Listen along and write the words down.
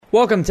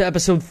Welcome to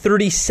episode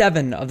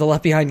 37 of the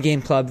Left Behind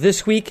Game Club.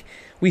 This week,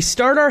 we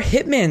start our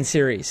Hitman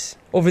series.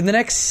 Over the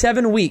next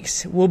 7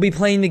 weeks, we'll be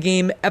playing the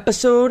game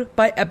episode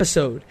by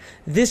episode.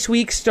 This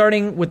week,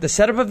 starting with the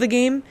setup of the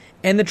game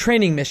and the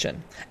training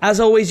mission. As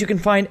always, you can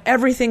find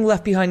everything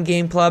Left Behind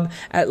Game Club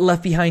at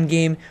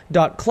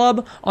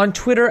leftbehindgame.club, on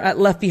Twitter at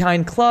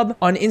leftbehindclub,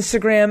 on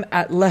Instagram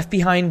at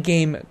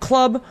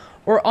leftbehindgameclub,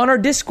 or on our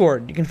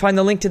Discord. You can find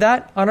the link to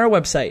that on our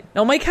website.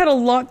 Now, Mike had a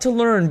lot to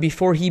learn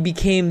before he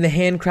became the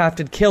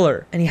handcrafted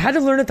killer, and he had to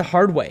learn it the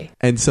hard way.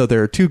 And so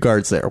there are two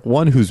guards there.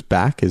 One whose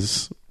back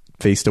is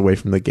faced away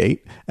from the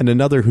gate, and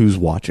another who's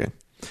watching.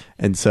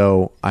 And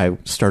so I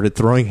started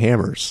throwing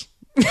hammers,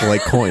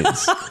 like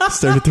coins.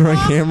 Started throwing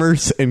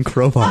hammers and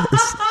crowbars.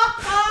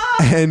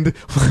 And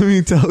let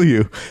me tell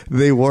you,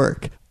 they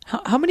work.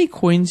 How many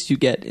coins do you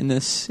get in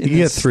this? You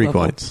get 3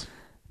 coins.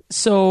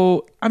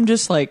 So I'm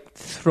just like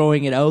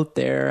throwing it out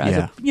there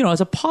as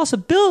as a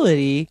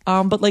possibility.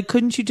 But like,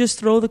 couldn't you just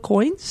throw the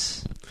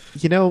coins?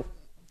 You know,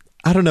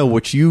 I don't know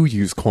what you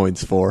use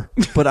coins for,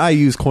 but I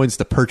use coins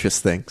to purchase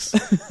things.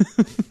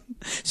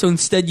 So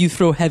instead, you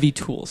throw heavy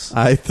tools.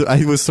 I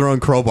was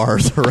throwing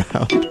crowbars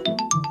around.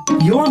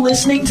 You're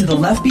listening to the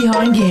Left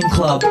Behind Game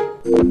Club.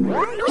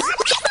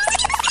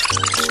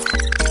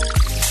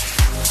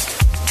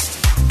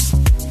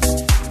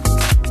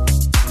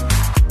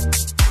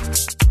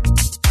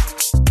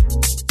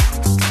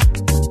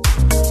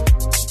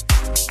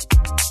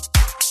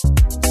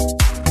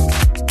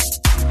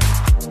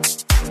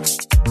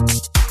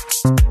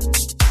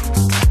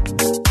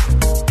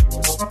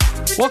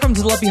 Welcome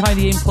to the Left Behind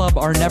Game Club,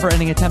 our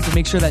never-ending attempt to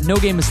make sure that no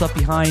game is left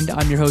behind.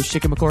 I'm your host,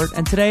 Chicken McCourt,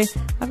 and today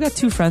I've got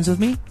 2 friends with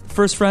me. The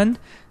first friend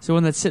is the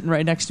one that's sitting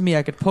right next to me.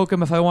 I could poke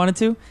him if I wanted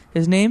to.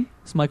 His name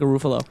is Michael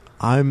Ruffalo.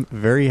 I'm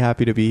very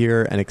happy to be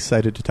here and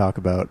excited to talk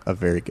about a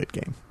very good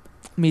game.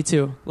 Me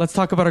too. Let's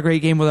talk about a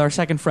great game with our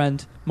second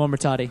friend, Mo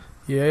Murtati.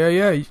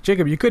 Yeah.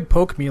 Jacob, you could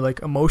poke me,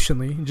 like,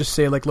 emotionally and just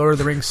say, like, Lord of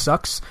the Rings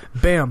sucks.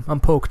 Bam, I'm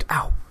poked.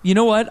 Ow. You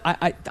know what?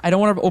 I don't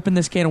want to open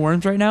this can of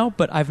worms right now,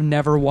 but I've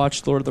never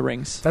watched Lord of the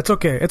Rings. That's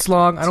okay. It's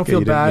long. I don't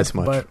feel bad,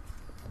 but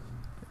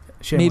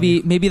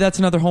maybe that's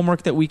another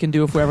homework that we can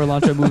do if we ever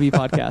launch a movie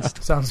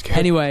podcast. Sounds good.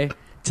 Anyway,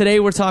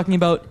 today we're talking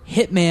about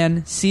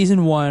Hitman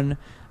Season 1.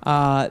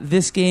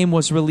 This game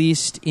was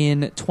released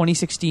in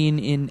 2016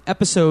 in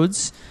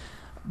episodes,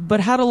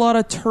 but had a lot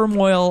of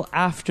turmoil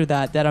after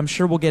that I'm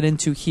sure we'll get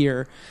into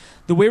here.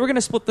 The way we're going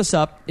to split this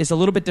up is a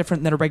little bit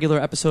different than a regular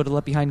episode of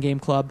Left Behind Game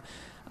Club.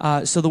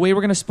 So the way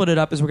we're going to split it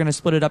up is we're going to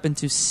split it up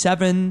into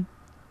 7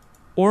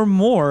 or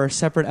more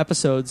separate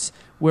episodes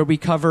where we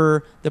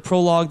cover the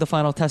prologue, the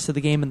final test of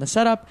the game, and the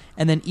setup,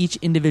 and then each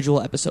individual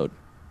episode.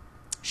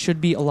 Should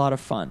be a lot of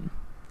fun.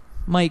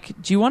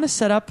 Mike, do you want to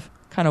set up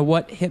kind of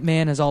what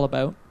Hitman is all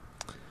about?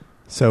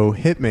 So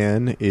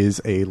Hitman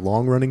is a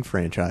long-running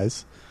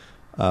franchise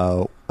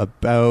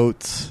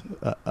about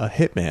a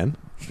hitman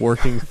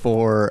working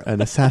for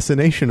an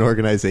assassination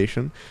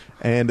organization,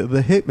 and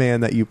the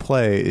hitman that you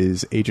play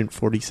is Agent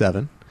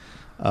 47,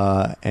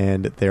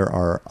 and there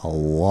are a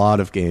lot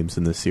of games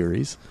in the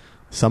series,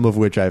 some of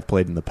which I've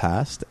played in the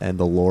past, and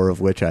the lore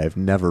of which I have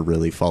never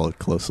really followed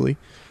closely.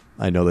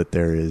 I know that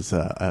there is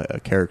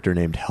a character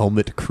named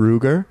Helmut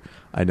Kruger.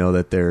 I know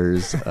that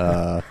there's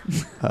an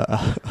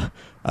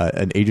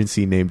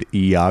agency named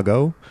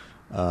Iago.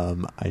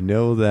 I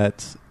know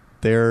that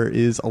there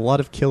is a lot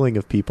of killing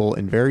of people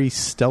in very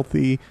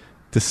stealthy,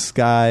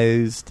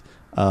 disguised,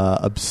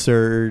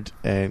 absurd,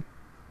 and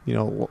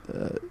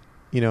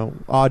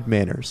odd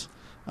manners.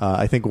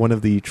 I think one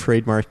of the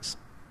trademarks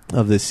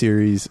of this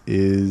series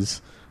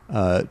is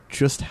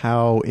just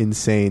how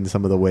insane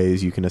some of the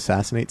ways you can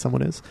assassinate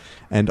someone is,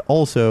 and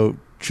also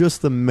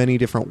just the many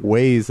different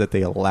ways that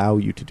they allow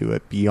you to do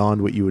it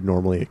beyond what you would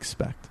normally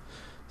expect.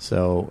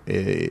 So,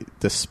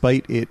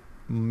 despite it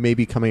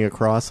maybe coming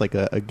across like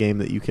a game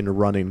that you can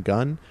run and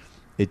gun,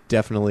 it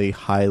definitely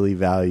highly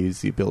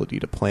values the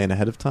ability to plan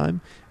ahead of time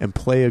and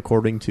play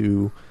according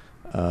to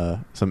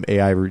some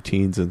AI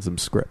routines and some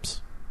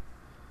scripts.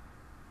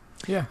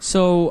 Yeah.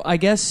 So I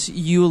guess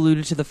you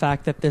alluded to the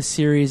fact that this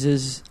series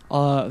is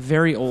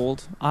very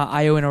old.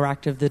 IO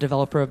Interactive, the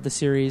developer of the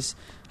series,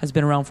 has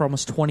been around for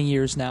almost 20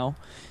 years now.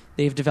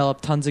 They've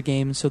developed tons of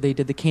games. So they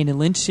did the Kane and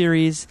Lynch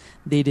series,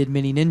 they did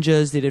Mini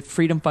Ninjas, they did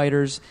Freedom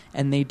Fighters,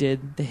 and they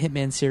did the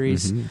Hitman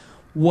series. Mm-hmm.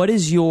 What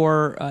is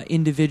your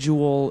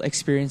individual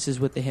experiences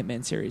with the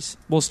Hitman series?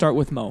 We'll start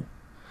with Mo.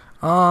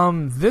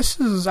 This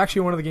is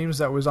actually one of the games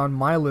that was on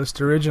my list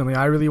originally.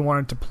 I really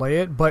wanted to play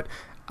it, but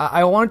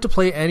I wanted to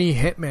play any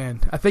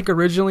Hitman. I think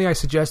originally I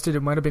suggested it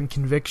might have been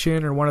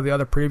Conviction or one of the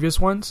other previous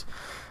ones,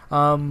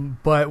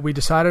 but we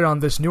decided on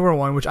this newer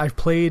one, which I've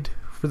played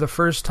for the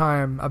first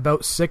time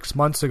about 6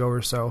 months ago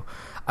or so.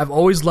 I've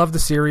always loved the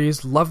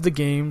series, loved the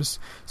games,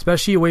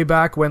 especially way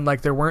back when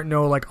like there weren't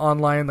no like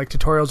online like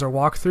tutorials or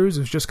walkthroughs. It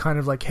was just kind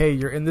of like, hey,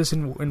 you're in this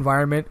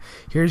environment.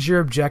 Here's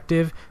your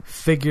objective.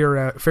 Figure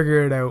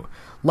it out.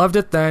 Loved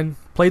it then.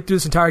 Played through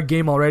this entire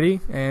game already,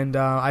 and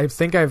I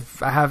think I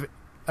have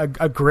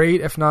a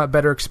great, if not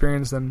better,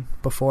 experience than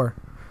before.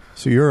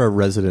 So you're a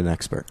resident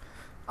expert.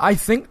 I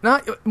think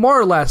not more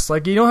or less.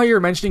 Like, you know how you're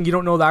mentioning you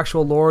don't know the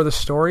actual lore of the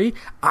story?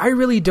 I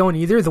really don't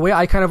either. The way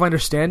I kind of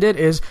understand it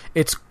is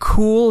it's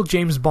cool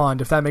James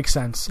Bond, if that makes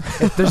sense.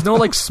 There's no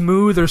like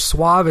smooth or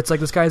suave. It's like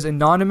this guy's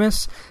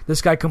anonymous.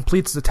 This guy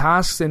completes the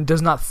tasks and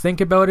does not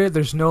think about it.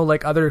 There's no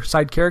like other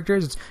side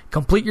characters. It's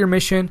complete your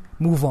mission,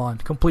 move on.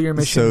 Complete your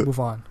mission, move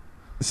on.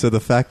 So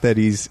the fact that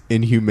he's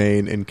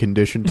inhumane and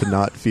conditioned to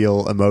not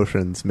feel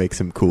emotions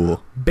makes him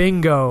cool.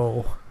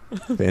 Bingo.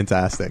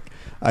 Fantastic.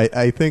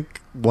 I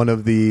think one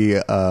of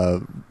the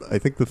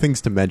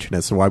things to mention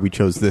as to why we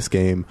chose this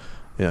game,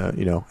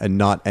 and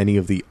not any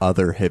of the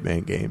other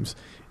Hitman games,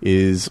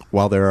 is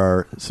while there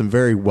are some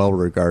very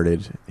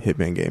well-regarded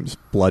Hitman games,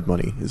 Blood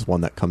Money is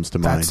one that comes to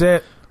mind. That's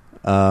it.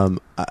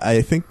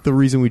 I think the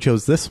reason we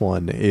chose this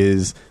one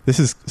is this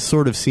is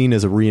sort of seen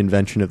as a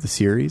reinvention of the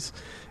series,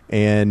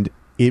 and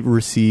it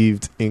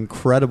received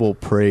incredible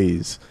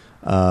praise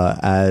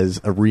as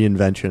a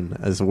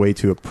reinvention, as a way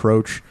to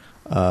approach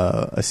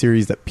a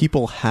series that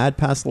people had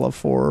past love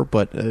for,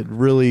 but it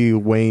really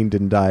waned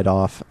and died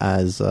off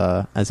as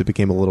it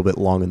became a little bit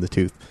long in the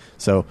tooth.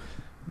 So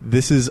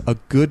this is a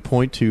good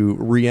point to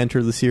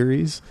re-enter the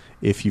series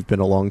if you've been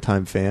a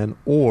long-time fan,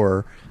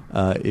 or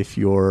if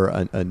you're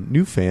a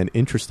new fan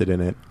interested in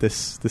it.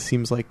 This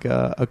seems like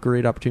a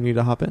great opportunity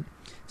to hop in.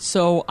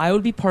 So I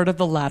would be part of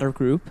the latter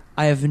group.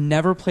 I have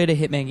never played a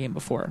Hitman game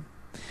before.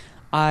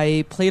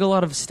 I played a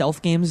lot of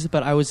stealth games,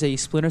 but I was a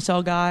Splinter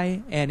Cell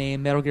guy and a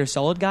Metal Gear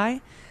Solid guy,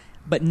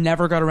 but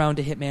never got around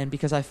to Hitman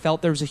because I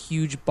felt there was a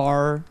huge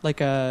bar,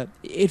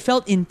 it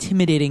felt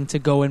intimidating to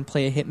go and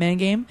play a Hitman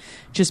game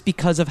just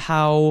because of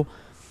how,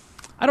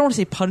 I don't want to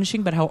say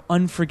punishing, but how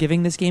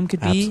unforgiving this game could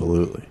be.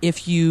 Absolutely.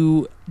 If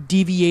you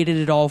deviated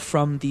at all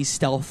from the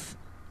stealth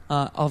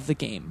of the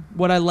game.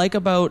 What I like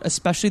about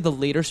especially the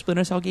later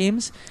Splinter Cell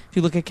games, if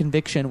you look at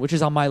Conviction, which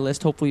is on my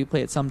list, hopefully you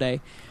play it someday,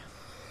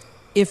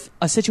 if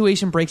a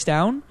situation breaks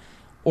down,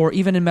 or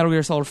even in Metal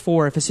Gear Solid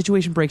 4, if a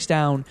situation breaks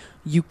down,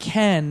 you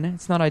can,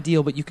 it's not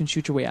ideal, but you can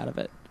shoot your way out of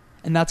it.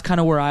 And that's kind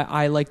of where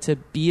I like to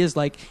be, is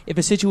like, if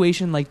a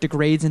situation like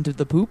degrades into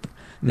the poop,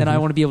 then I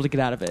want to be able to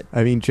get out of it.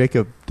 I mean,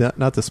 Jacob,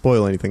 not to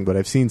spoil anything, but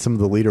I've seen some of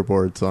the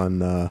leaderboards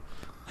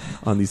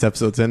on these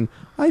episodes, and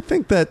I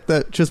think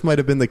that just might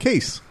have been the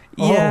case.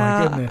 Yeah,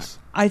 oh my goodness.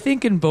 I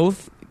think in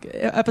both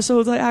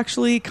episodes I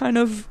actually kind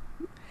of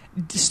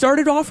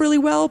started off really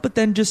well, but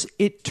then just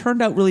it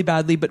turned out really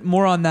badly. But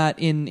more on that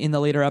in the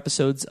later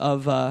episodes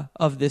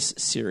of this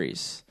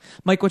series.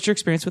 Mike, what's your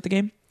experience with the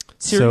game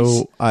series?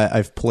 So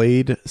I've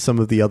played some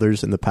of the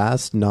others in the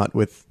past, not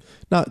with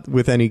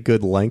any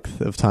good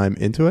length of time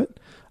into it.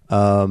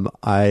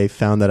 I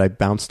found that I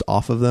bounced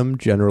off of them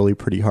generally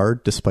pretty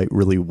hard, despite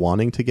really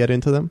wanting to get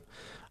into them.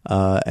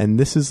 And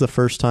this is the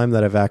first time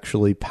that I've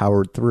actually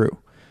powered through.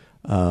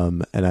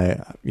 And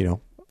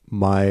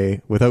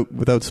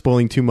without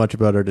spoiling too much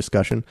about our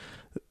discussion,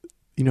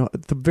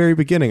 at the very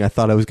beginning, I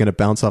thought I was going to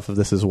bounce off of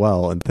this as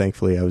well. And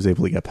thankfully I was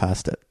able to get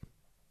past it.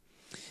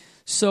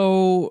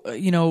 So,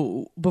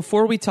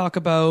 before we talk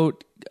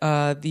about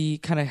the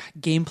kind of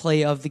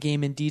gameplay of the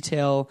game in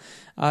detail,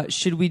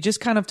 should we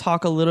just kind of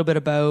talk a little bit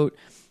about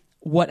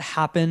what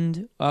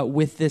happened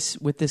with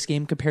this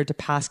game compared to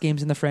past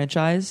games in the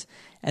franchise,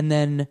 and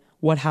then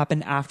what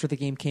happened after the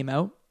game came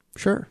out?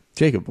 Sure.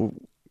 Jacob,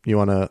 you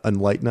want to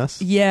enlighten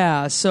us?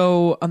 Yeah.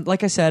 So,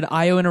 like I said,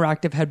 IO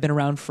Interactive had been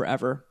around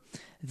forever.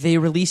 They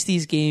released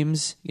these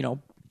games,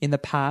 in the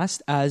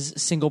past as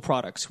single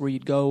products where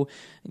you'd go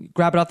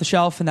grab it off the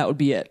shelf and that would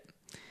be it.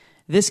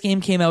 This game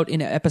came out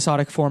in an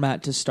episodic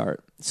format to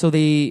start. So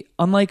they,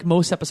 unlike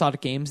most episodic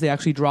games, they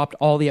actually dropped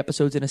all the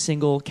episodes in a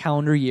single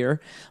calendar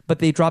year, but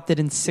they dropped it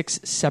in 6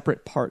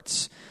 separate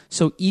parts.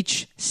 So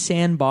each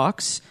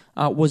sandbox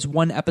was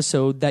one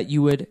episode that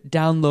you would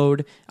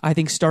download. I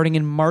think starting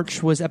in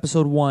March was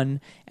episode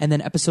 1, and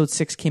then episode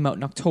 6 came out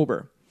in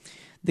October.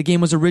 The game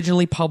was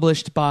originally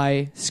published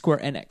by Square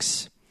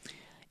Enix.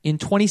 In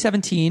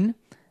 2017,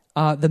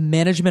 the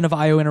management of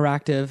IO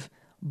Interactive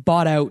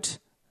bought out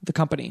the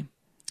company.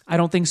 I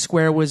don't think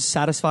Square was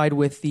satisfied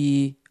with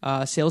the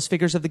sales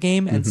figures of the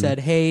game and said,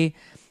 hey,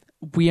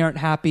 we aren't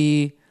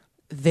happy.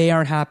 They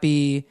aren't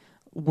happy.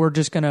 We're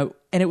just going to...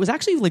 And it was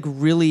actually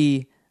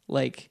really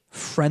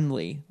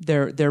friendly,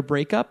 their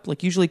breakup.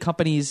 Usually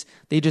companies,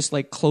 they just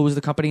close the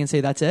company and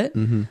say that's it.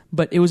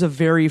 But it was a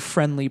very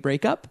friendly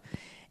breakup.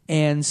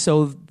 And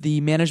so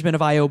the management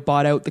of IO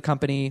bought out the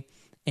company,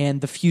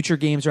 and the future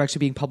games are actually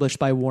being published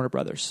by Warner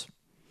Brothers.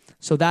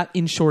 So that,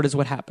 in short, is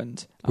what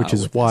happened. Which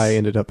is why I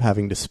ended up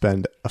having to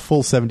spend a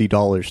full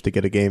 $70 to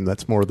get a game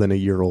that's more than a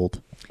year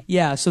old.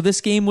 Yeah, so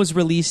this game was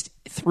released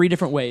 3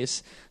 different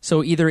ways.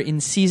 So either in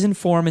season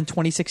form in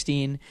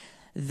 2016,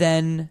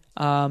 then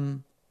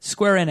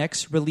Square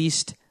Enix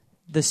released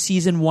the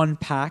Season 1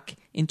 pack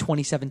in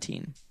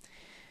 2017.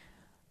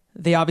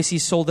 They obviously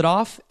sold it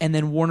off, and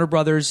then Warner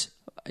Brothers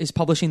is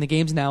publishing the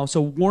games now.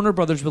 So Warner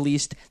Brothers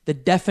released the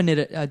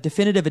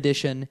definitive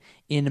edition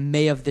in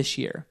May of this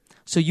year.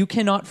 So you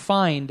cannot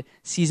find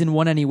Season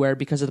 1 anywhere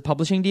because of the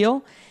publishing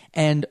deal,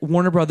 and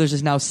Warner Brothers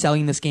is now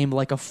selling this game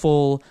like a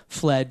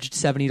full-fledged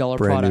 $70 product.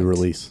 Brand new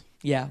release.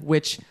 Yeah,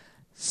 which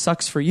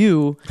sucks for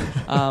you,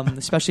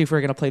 especially if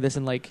we're going to play this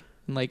in like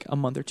a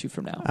month or two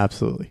from now.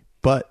 Absolutely.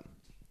 But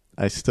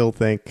I still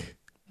think,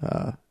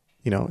 it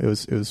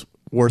was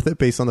worth it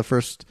based on the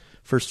first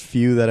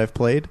few that I've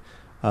played.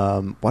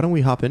 Why don't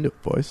we hop into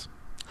it, boys?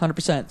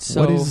 100%.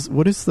 So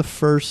what is the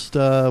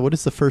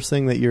first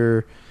thing that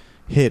you're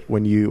hit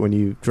when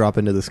you drop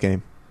into this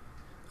game?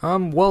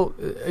 Well,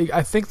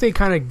 I think they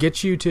kind of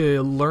get you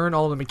to learn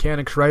all the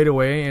mechanics right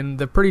away in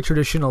the pretty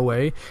traditional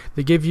way.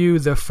 They give you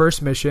the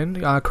first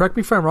mission. Correct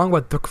me if I'm wrong,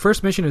 but the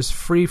first mission is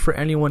free for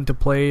anyone to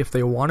play if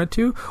they wanted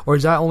to, or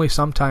is that only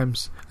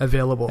sometimes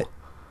available?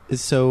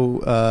 So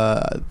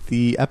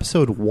the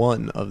episode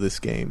 1 of this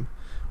game,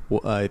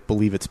 I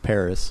believe it's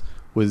Paris,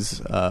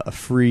 was a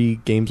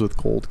free Games with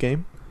Gold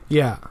game.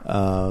 Yeah.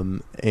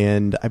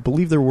 And I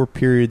believe there were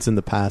periods in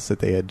the past that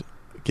they had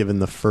given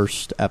the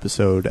first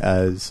episode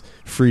as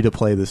free to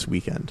play this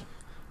weekend.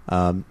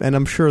 And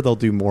I'm sure they'll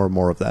do more and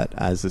more of that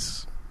as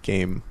this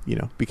game,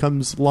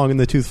 becomes long in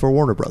the tooth for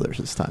Warner Brothers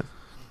this time.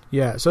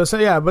 Yeah,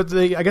 but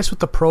I guess with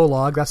the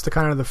prologue, that's the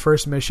kind of the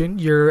first mission.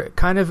 You're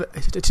kind of,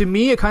 to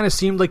me, it kind of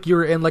seemed like you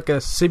were in like a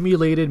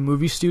simulated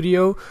movie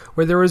studio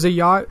where there was a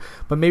yacht,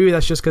 but maybe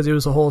that's just because it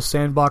was a whole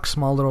sandbox,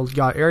 small little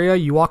yacht area.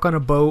 You walk on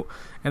a boat,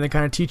 and they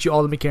kind of teach you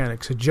all the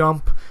mechanics. A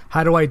jump,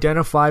 how to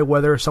identify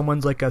whether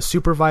someone's like a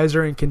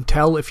supervisor and can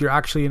tell if you're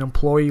actually an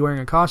employee wearing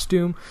a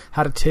costume,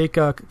 how to take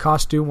a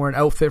costume or an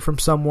outfit from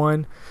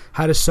someone,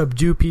 how to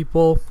subdue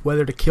people,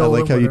 whether to kill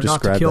them, whether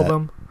not to kill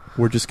them.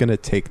 We're just going to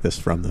take this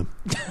from them.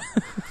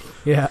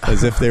 Yeah.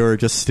 As if they were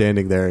just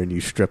standing there and you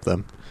strip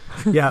them.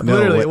 Yeah, no,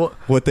 literally.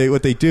 What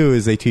they do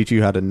is they teach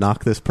you how to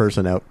knock this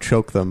person out,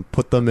 choke them,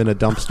 put them in a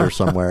dumpster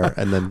somewhere,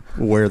 and then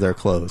wear their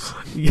clothes.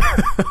 Yeah,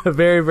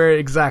 very, very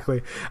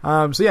exactly. You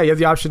have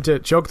the option to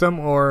choke them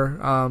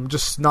or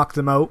just knock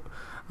them out.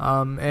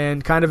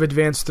 And kind of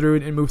advance through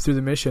it and move through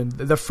the mission.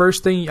 The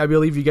first thing I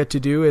believe you get to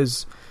do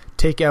is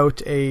take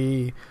out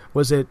a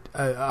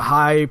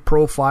high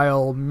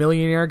profile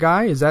millionaire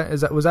guy? Was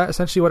that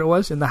essentially what it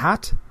was in the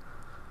hat?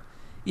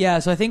 Yeah,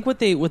 so I think what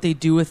they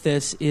do with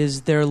this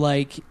is they're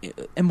like,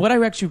 and what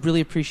I actually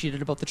really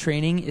appreciated about the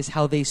training is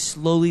how they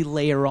slowly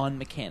layer on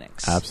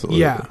mechanics.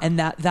 Absolutely. Yeah. And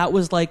that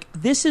was like,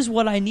 this is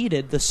what I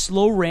needed, the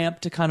slow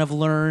ramp to kind of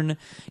learn,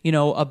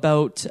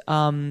 about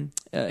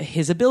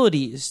his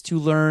abilities, to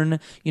learn,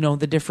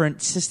 the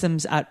different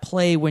systems at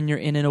play when you're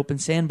in an open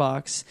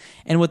sandbox.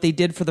 And what they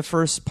did for the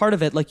first part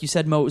of it, like you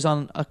said, Mo, it was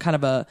on a kind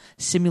of a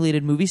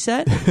simulated movie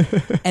set,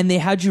 and they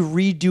had you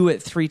redo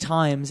it 3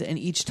 times, and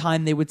each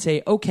time they would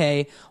say,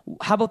 okay,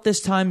 how about this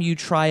time you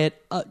try it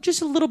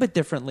just a little bit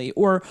differently,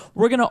 or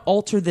we're going to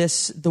alter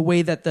this the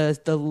way that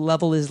the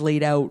level is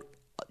laid out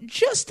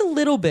just a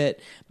little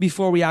bit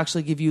before we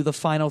actually give you the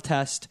final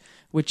test,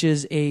 which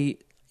is a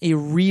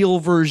real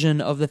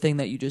version of the thing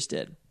that you just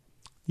did.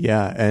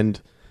 Yeah,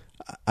 and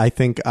I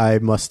think I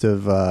must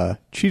have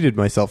cheated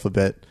myself a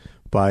bit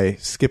by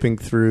skipping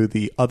through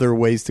the other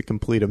ways to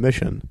complete a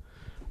mission,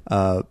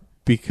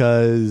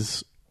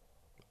 because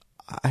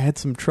I had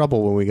some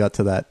trouble when we got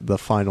to the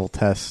final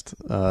test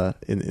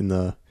in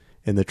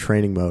the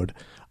training mode.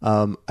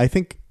 I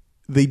think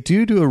they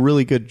do a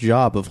really good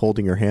job of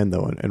holding your hand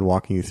though and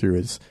walking you through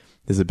his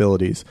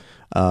abilities.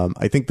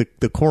 I think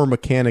the core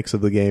mechanics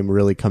of the game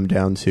really come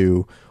down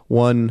to,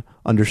 1,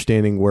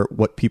 understanding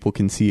what people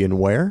can see and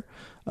wear,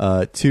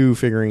 2,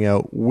 figuring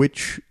out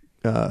which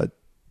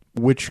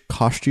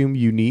costume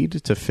you need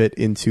to fit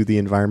into the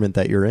environment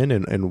that you're in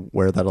and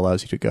where that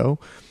allows you to go,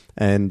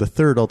 and the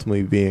third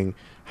ultimately being,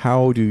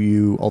 how do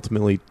you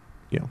ultimately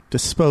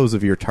dispose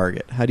of your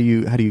target? How do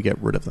you get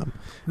rid of them?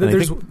 And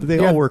I think they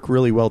all work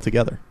really well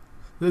together.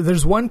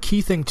 There's one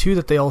key thing too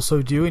that they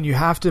also do, and you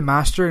have to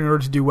master in order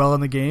to do well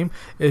in the game,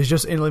 is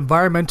just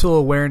environmental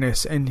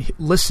awareness and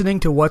listening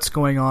to what's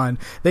going on.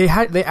 They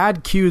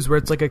add cues where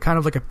it's like a kind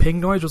of like a ping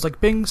noise, where it's like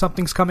ping,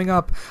 something's coming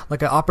up,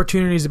 like an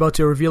opportunity is about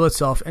to reveal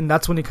itself, and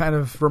that's when they kind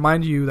of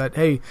remind you that,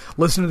 hey,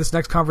 listen to this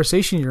next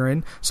conversation you're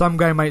in. Some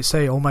guy might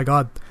say, oh my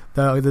god,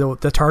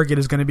 the target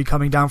is going to be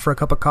coming down for a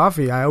cup of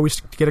coffee. I always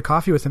get a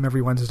coffee with him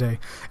every Wednesday,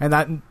 and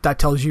that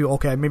tells you,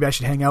 okay, maybe I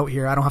should hang out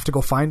here. I don't have to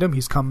go find him.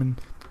 He's coming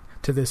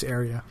to this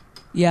area.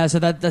 Yeah, so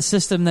that the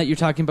system that you're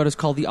talking about is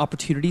called the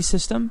opportunity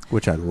system,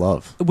 which I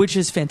love, which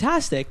is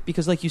fantastic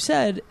because, like you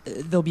said,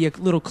 there'll be a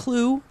little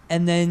clue,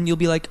 and then you'll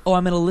be like, "Oh,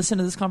 I'm going to listen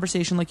to this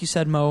conversation," like you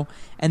said, Mo,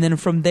 and then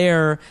from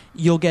there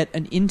you'll get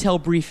an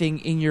intel briefing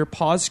in your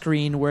pause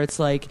screen where it's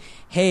like,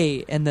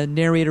 "Hey," and the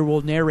narrator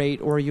will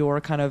narrate, or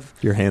your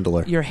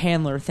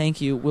handler,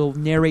 thank you, will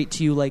narrate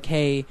to you like,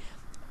 "Hey,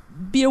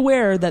 be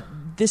aware that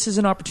this is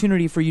an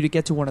opportunity for you to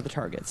get to one of the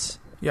targets."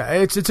 Yeah,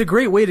 it's a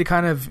great way to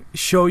kind of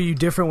show you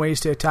different ways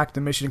to attack the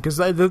mission, because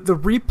the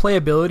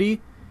replayability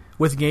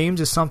with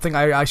games is something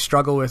I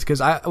struggle with,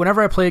 because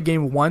whenever I play a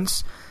game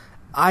once,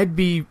 you'd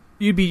be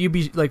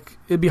like,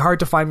 it'd be hard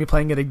to find me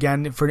playing it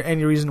again for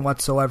any reason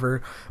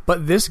whatsoever.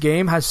 But this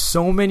game has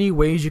so many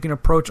ways you can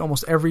approach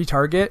almost every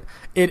target.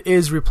 It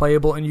is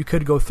replayable, and you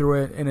could go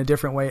through it in a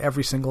different way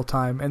every single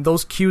time. And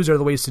those cues are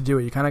the ways to do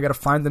it. You kind of got to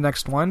find the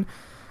next one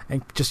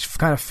and just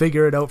kind of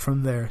figure it out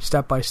from there,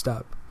 step by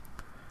step.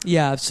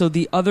 Yeah, so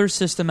the other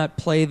system at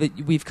play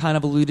that we've kind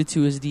of alluded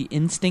to is the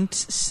instinct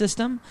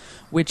system,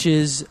 which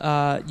is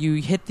you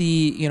hit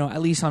the,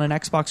 at least on an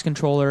Xbox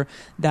controller,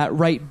 that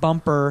right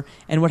bumper,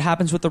 and what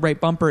happens with the right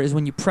bumper is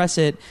when you press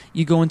it,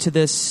 you go into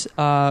this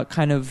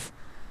kind of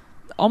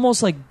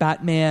almost like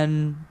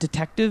Batman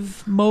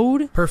detective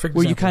mode. Perfect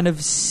where example. you kind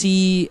of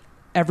see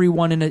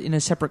everyone in a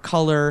separate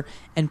color,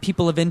 and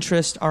people of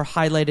interest are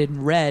highlighted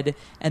in red,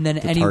 and then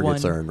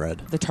targets are in red.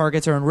 The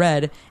targets are in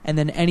red, and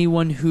then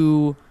anyone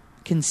who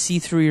can see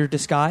through your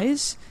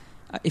disguise,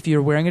 if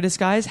you're wearing a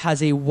disguise,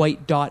 has a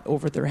white dot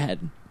over their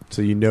head.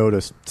 So you know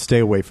to stay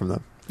away from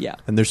them. Yeah.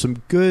 And there's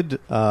some good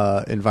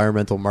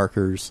environmental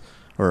markers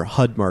or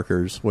HUD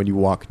markers when you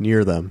walk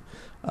near them.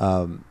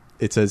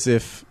 It's as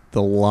if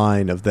the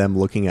line of them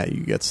looking at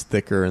you gets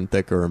thicker and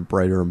thicker and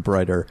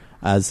brighter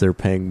as they're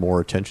paying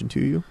more attention to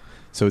you.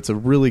 So it's a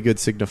really good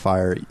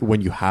signifier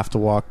when you have to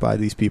walk by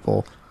these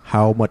people,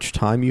 how much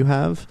time you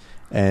have,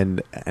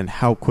 and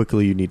how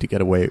quickly you need to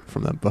get away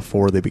from them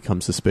before they become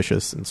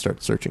suspicious and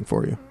start searching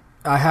for you.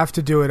 I have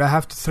to do it. I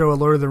have to throw a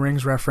Lord of the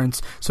Rings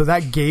reference. So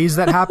that gaze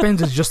that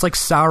happens is just like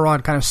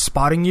Sauron kind of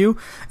spotting you,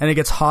 and it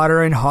gets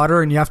hotter and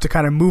hotter, and you have to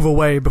kind of move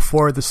away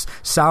before this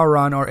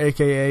Sauron, or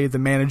AKA the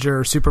manager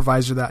or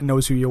supervisor that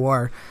knows who you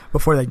are,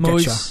 before they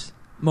get you.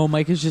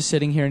 Mike is just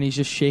sitting here and he's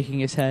just shaking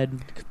his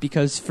head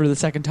because for the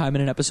second time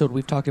in an episode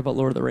we've talked about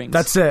Lord of the Rings.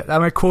 That's it.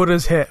 My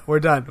quota's hit. We're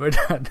done.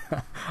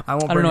 I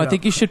don't know. I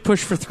think you should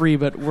push for 3,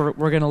 but we're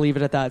going to leave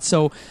it at that.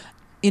 So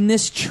in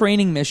this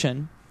training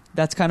mission,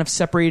 that's kind of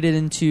separated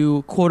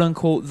into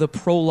quote-unquote the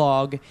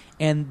prologue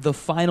and the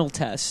final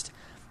test.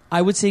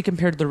 I would say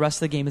compared to the rest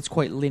of the game, it's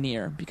quite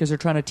linear because they're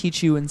trying to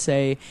teach you and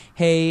say,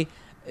 hey,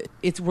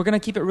 we're going to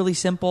keep it really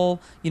simple.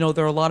 There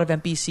are a lot of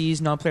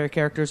NPCs, non-player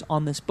characters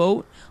on this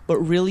boat, but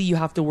really you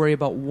have to worry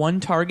about one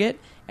target,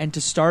 and to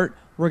start,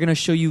 we're going to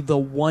show you the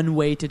one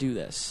way to do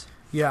this.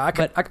 Yeah, I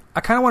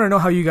kind of want to know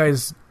how you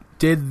guys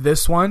did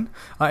this one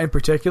in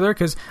particular,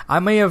 because I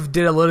may have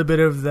did a little bit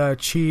of the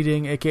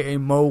cheating, aka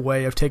Mo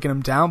way of taking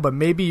them down, but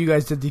maybe you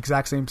guys did the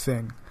exact same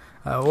thing.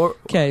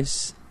 Okay,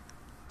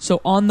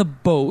 so on the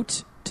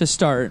boat to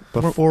start.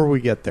 Before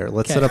we get there,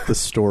 let's set up the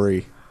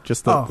story,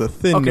 just the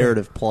thin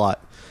narrative plot.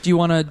 Do you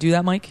want to do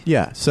that, Mike?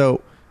 Yeah,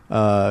 so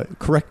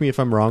correct me if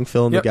I'm wrong,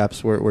 fill in the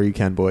gaps where you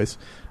can, boys.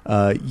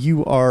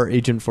 You are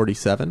Agent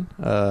 47,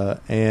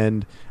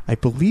 and I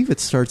believe it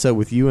starts out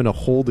with you in a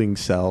holding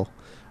cell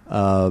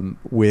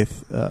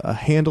with a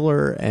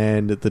handler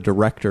and the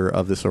director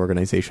of this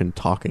organization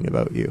talking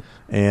about you.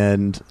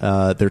 And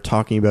they're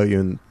talking about you,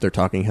 and they're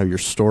talking how your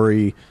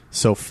story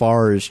so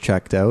far is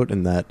checked out,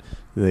 and that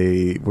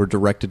they were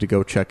directed to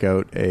go check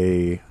out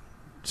a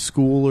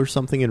school or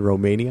something in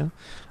Romania,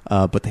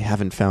 but they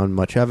haven't found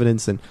much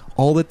evidence. And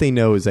all that they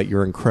know is that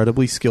you're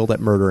incredibly skilled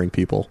at murdering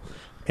people,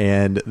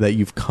 and that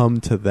you've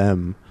come to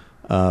them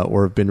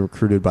or have been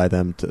recruited by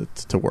them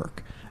to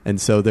work. And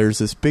so there's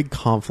this big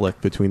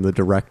conflict between the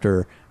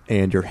director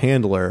and your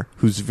handler,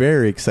 who's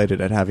very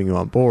excited at having you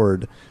on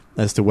board,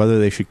 as to whether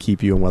they should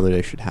keep you and whether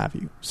they should have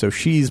you. So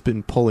she's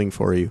been pulling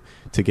for you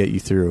to get you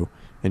through,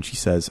 and she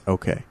says,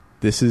 okay,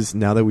 this is,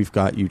 now that we've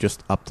got you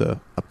just up to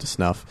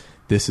snuff,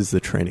 this is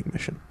the training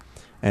mission.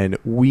 And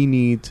you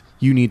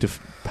need to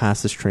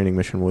pass this training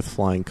mission with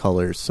flying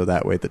colors, so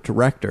that way the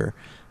director,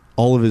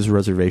 all of his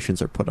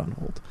reservations are put on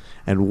hold.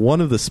 And one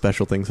of the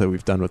special things that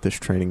we've done with this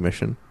training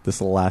mission,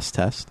 this last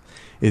test,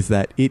 is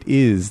that it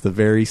is the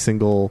very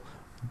single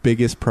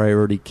biggest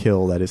priority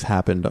kill that has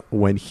happened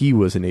when he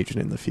was an agent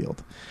in the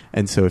field.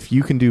 And so if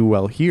you can do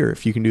well here,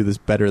 if you can do this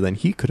better than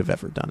he could have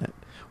ever done it,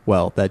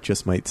 well, that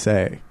just might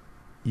say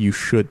you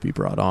should be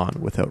brought on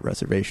without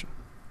reservation.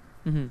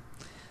 Mm-hmm.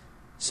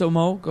 So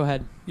Mo, go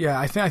ahead. Yeah,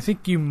 I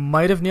think you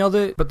might have nailed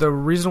it, but the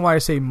reason why I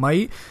say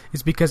might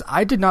is because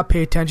I did not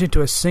pay attention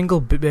to a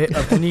single bit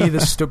of any of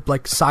the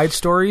like side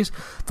stories.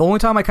 The only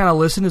time I kind of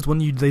listen is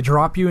when they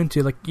drop you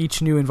into like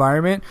each new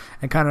environment,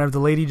 and kind of the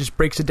lady just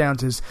breaks it down,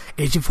 says,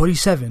 Agent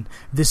 47,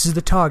 this is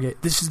the target,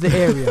 this is the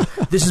area,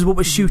 this is what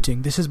we're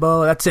shooting, this is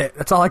blah. That's it.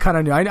 That's all I kind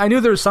of knew. I knew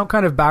there was some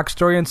kind of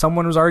backstory and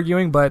someone was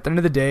arguing, but at the end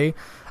of the day,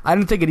 I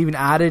didn't think it even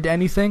added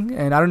anything.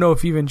 And I don't know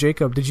if even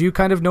Jacob, did you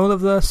kind of know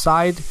of the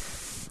side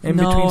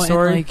between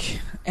story?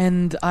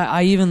 And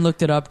I even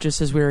looked it up just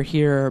as we were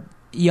here.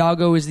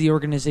 Iago is the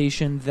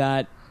organization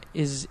that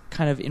is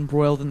kind of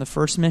embroiled in the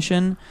first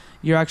mission.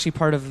 You're actually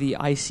part of the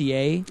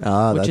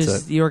ICA, which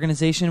is the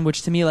organization,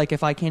 which to me, like,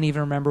 if I can't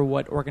even remember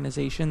what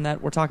organization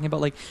that we're talking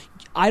about, like,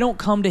 I don't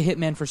come to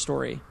Hitman for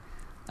story.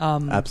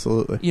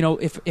 Absolutely.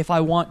 If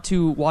I want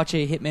to watch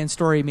a Hitman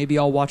story, maybe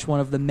I'll watch one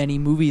of the many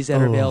movies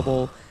that are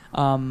available.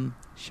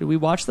 Should we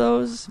watch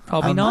those?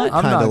 Probably not.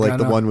 I'm kind of like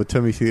the one with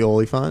Timothy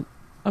Olyphant.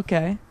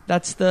 Okay.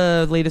 That's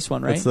the latest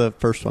one, right? That's the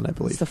first one, I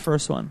believe. It's the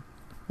first one.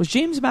 Was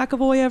James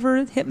McAvoy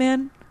ever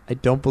Hitman? I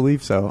don't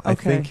believe so. Okay. I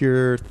think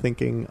you're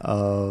thinking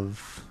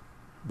of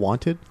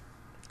Wanted.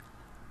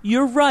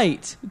 You're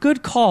right.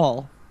 Good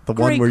call. The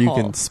one where you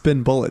can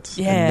spin bullets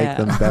and make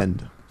them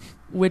bend.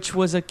 Which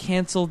was a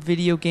canceled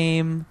video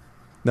game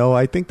No,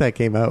 I think that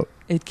came out.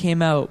 It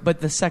came out,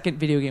 but the second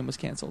video game was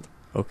canceled.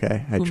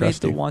 Okay, I Who made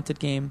trust the you. Wanted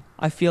game?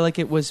 I feel like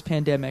it was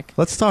Pandemic.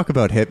 Let's talk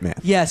about Hitman.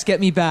 Yes, get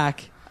me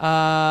back.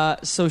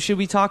 So should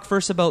we talk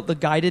first about the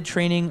guided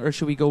training, or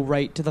should we go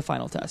right to the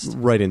final test?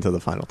 Right into the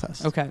final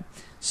test. Okay.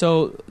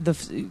 So do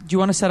you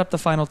want to set up the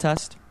final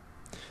test?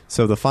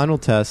 So the final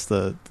test,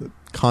 the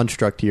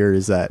construct here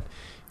is that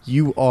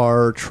you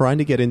are trying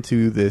to get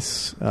into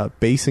this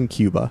base in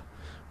Cuba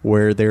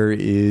where there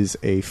is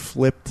a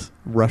flipped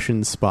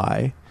Russian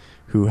spy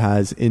who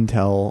has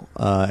intel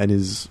and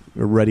is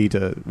ready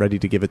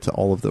to give it to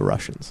all of the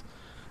Russians.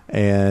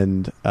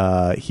 And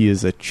he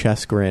is a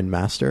chess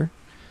grandmaster.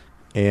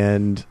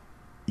 And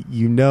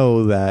you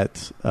know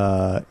that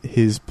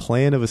his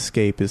plan of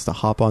escape is to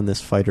hop on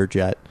this fighter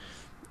jet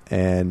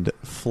and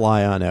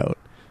fly on out.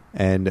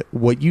 And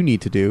what you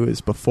need to do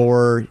is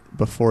before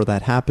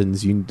that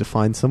happens, you need to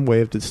find some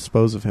way of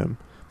dispose of him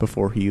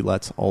before he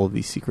lets all of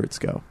these secrets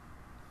go.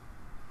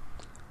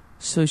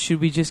 So should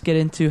we just get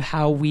into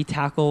how we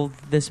tackle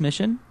this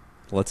mission?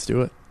 Let's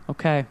do it.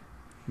 Okay.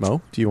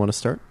 Mo, do you want to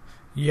start?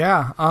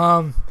 Yeah.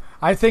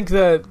 I think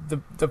the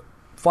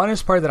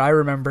funnest part that I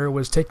remember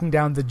was taking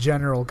down the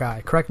general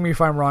guy. Correct me if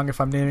I'm wrong,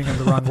 if I'm naming him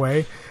the wrong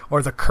way,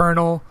 or the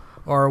colonel,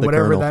 or The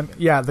whatever. colonel.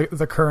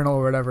 The colonel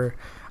or whatever.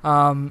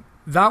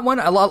 That one,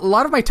 a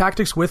lot of my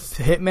tactics with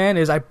Hitman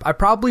is I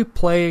probably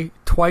play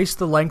twice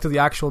the length of the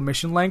actual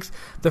mission length.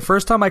 The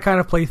first time I kind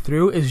of play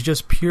through is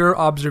just pure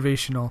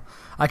observational.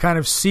 I kind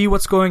of see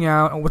what's going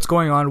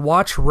on,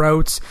 watch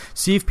routes,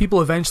 see if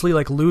people eventually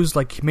like lose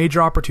like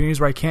major opportunities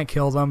where I can't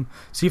kill them,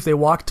 see if they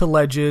walk to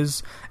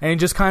ledges, and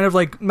just kind of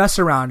like mess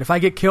around. If I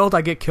get killed,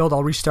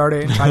 I'll restart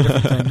it and try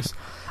different things.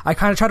 I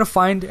kind of try to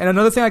find, and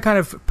another thing I kind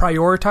of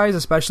prioritize,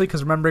 especially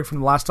because remembering from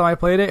the last time I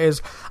played it,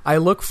 is I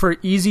look for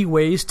easy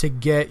ways to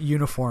get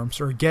uniforms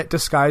or get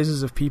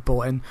disguises of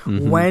people. And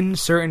when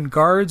certain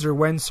guards or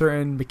when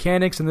certain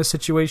mechanics in this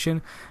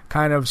situation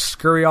kind of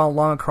scurry all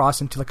along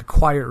across into like a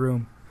quiet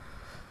room.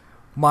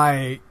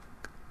 My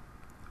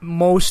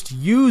most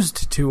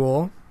used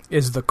tool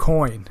is the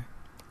coin.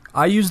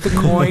 I use the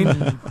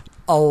coin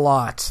a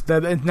lot.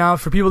 Now,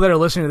 for people that are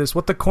listening to this,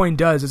 what the coin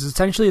does is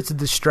essentially it's a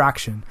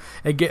distraction.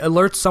 It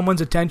alerts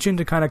someone's attention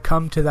to kind of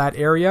come to that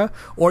area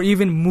or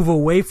even move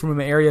away from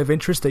an area of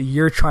interest that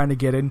you're trying to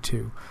get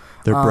into.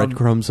 They're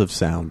breadcrumbs of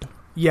sound.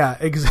 Yeah,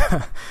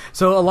 exactly.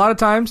 So a lot of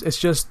times it's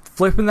just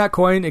flipping that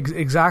coin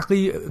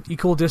exactly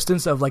equal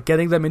distance of like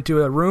getting them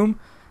into a room.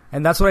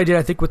 And that's what I did,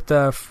 I think, with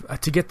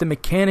to get the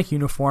mechanic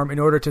uniform in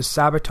order to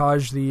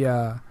sabotage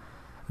the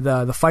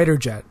fighter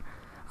jet.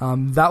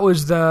 That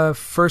was the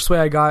first way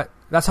I got.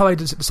 That's how I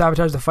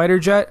sabotaged the fighter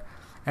jet,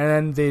 and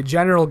then the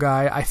general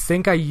guy. I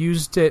think I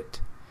used it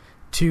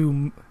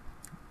to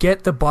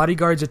get the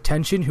bodyguard's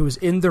attention, who was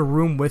in the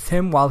room with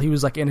him while he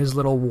was like in his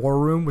little war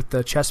room with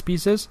the chess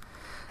pieces.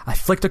 I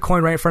flicked a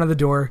coin right in front of the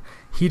door.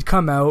 He'd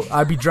come out.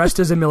 I'd be dressed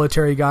as a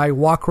military guy,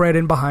 walk right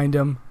in behind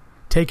him,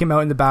 take him out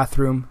in the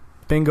bathroom.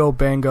 Bingo,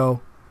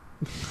 bango.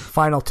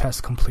 Final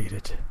test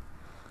completed.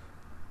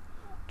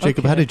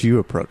 Jacob, Okay. how did you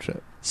approach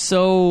it?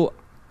 So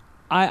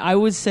I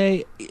would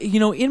say,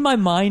 in my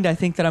mind, I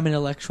think that I'm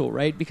intellectual,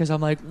 right? Because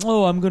I'm like,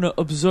 I'm going to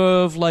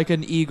observe like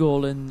an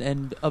eagle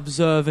and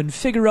observe and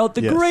figure out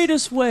the Yes.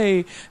 greatest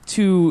way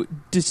to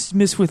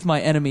dismiss with my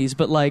enemies.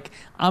 But like,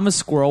 I'm a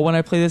squirrel when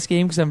I play this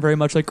game because I'm very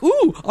much like,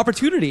 ooh,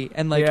 opportunity.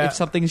 And like, Yeah. if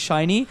something's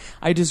shiny,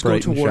 I just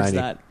Bright go and towards shiny.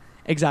 that.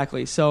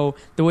 Exactly. So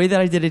the way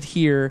that I did it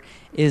here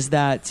is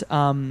that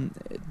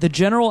the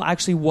general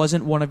actually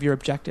wasn't one of your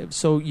objectives.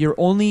 So your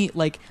only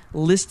like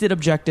listed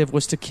objective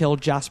was to kill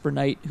Jasper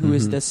Knight, who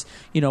is this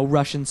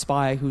Russian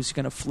spy who's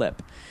going to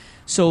flip.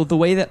 So the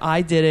way that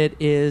I did it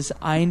is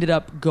I ended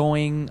up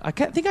going. I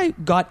think I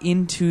got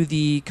into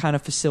the kind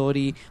of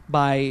facility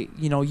by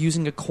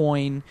using a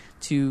coin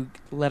to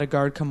let a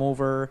guard come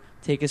over,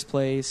 take his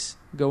place,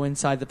 go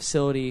inside the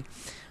facility.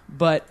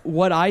 But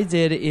what I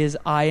did is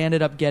I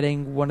ended up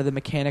getting one of the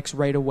mechanics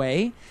right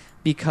away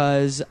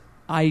because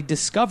I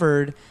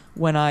discovered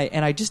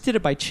I just did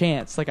it by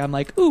chance. Like I'm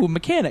like, ooh,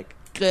 mechanic.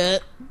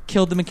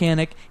 Killed the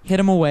mechanic, hit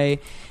him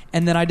away.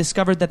 And then I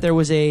discovered that there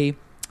was a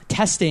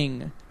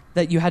testing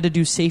that you had to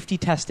do safety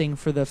testing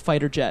for the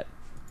fighter jet.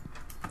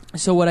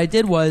 So what I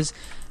did was,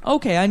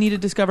 okay, I need to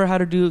discover how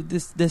to do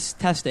this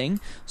testing.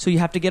 So you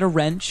have to get a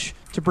wrench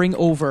to bring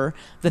over.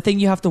 The thing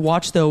you have to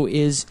watch though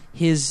is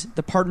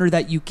the partner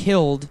that you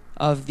killed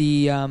of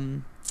the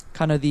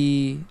kind of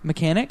the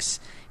mechanics.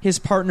 His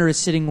partner is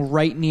sitting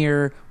right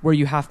near where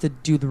you have to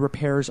do the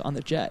repairs on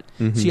the jet.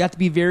 So you have to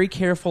be very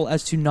careful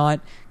as to not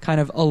kind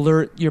of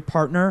alert your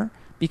partner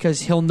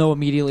because he'll know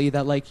immediately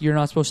that like you're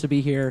not supposed to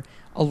be here.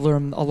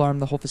 Alarm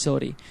the whole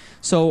facility.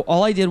 So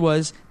all I did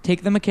was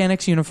take the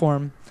mechanic's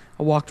uniform.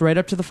 I walked right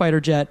up to the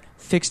fighter jet,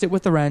 fixed it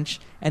with the wrench,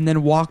 and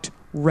then walked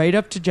right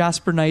up to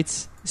Jasper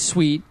Knight's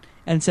suite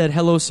and said,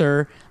 "Hello,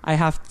 sir. I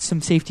have some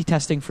safety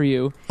testing for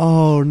you."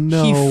 Oh,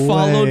 no He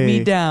followed way.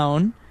 me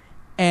down,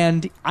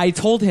 and I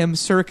told him,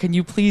 "Sir, can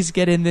you please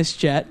get in this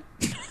jet?"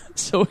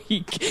 So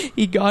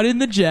he got in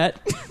the jet,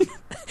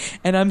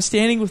 and I'm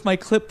standing with my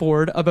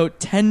clipboard about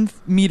 10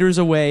 meters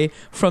away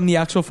from the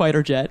actual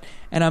fighter jet,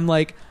 and I'm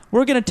like,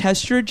 we're going to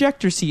test your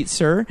ejector seat,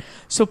 sir.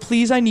 So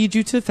please, I need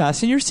you to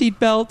fasten your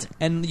seatbelt,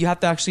 and you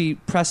have to actually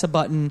press a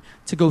button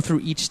to go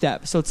through each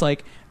step. So it's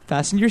like,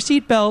 fasten your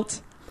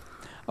seatbelt.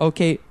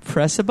 Okay,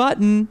 press a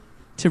button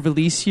to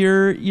release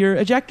your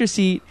ejector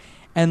seat.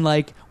 And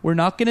like, we're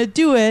not going to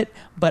do it,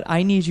 but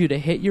I need you to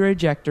hit your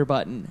ejector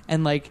button.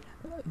 And like,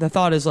 the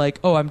thought is like,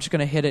 oh, I'm just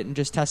going to hit it and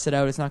just test it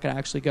out. It's not going to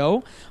actually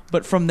go.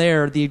 But from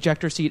there, the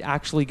ejector seat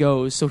actually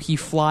goes. So he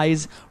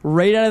flies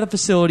right out of the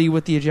facility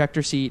with the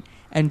ejector seat,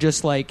 and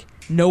just like,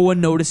 no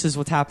one notices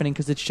what's happening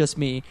because it's just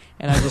me.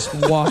 And I just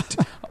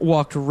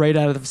walked right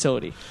out of the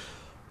facility.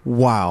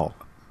 Wow.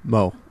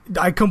 Mo.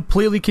 I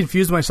completely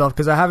confused myself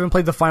because I haven't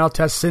played the final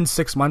test since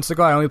 6 months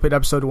ago. I only played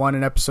episode 1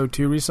 and episode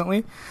 2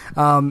 recently.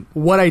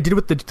 What I did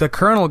with the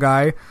Colonel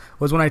guy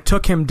was when I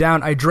took him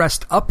down, I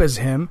dressed up as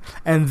him,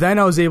 and then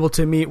I was able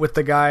to meet with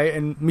the guy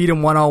and meet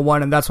him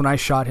one-on-one, and that's when I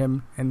shot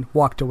him and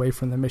walked away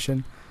from the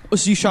mission. Oh,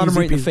 so you shot him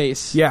right in the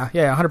face? Yeah,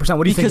 100%.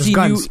 What do you think? There's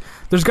guns.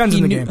 There's guns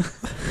in the game.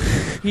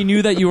 He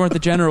knew that you weren't the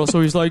general,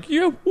 so he's like,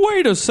 yeah,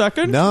 wait a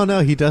second. No,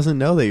 he doesn't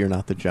know that you're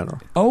not the general.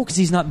 Oh, because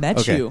he's not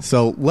met you. Okay,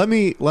 so let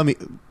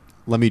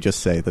me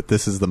just say that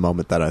this is the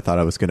moment that I thought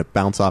I was going to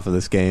bounce off of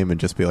this game and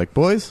just be like,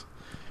 boys,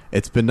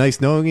 it's been nice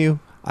knowing you.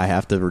 I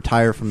have to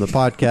retire from the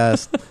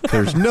podcast.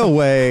 There's no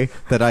way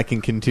that I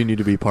can continue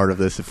to be part of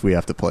this if we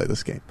have to play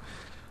this game.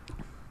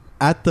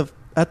 At the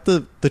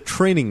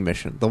training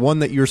mission, the one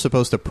that you're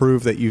supposed to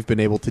prove that you've been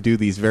able to do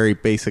these very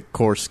basic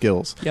core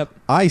skills. Yep.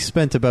 I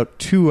spent about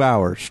 2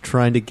 hours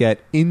trying to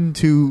get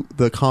into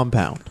the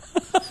compound.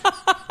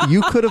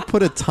 You could have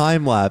put a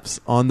time lapse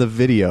on the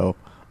video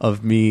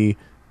of me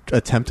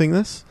attempting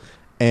this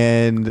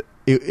and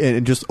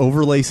just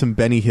overlay some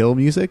Benny Hill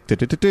music. What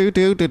did you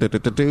do?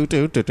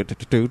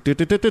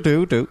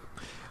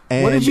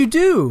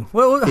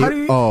 How do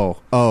you?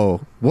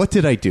 What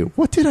did I do?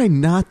 What did I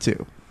not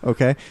do?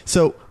 Okay,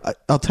 so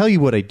I'll tell you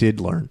what I did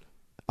learn.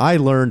 I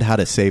learned how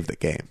to save the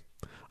game.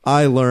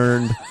 I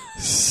learned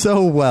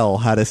so well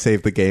how to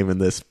save the game in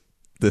this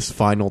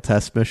final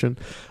test mission.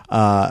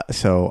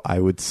 So I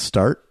would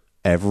start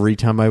every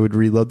time I would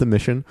reload the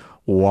mission,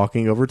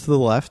 walking over to the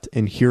left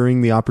and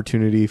hearing the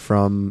opportunity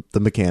from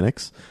the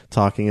mechanics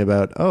talking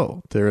about,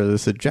 oh, there is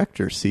this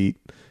ejector seat.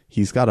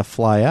 He's got to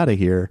fly out of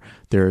here.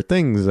 There are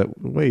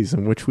ways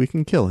in which we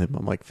can kill him.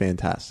 I'm like,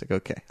 fantastic.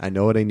 Okay, I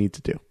know what I need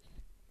to do.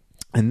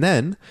 And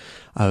then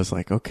I was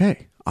like,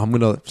 okay, I'm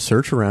going to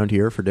search around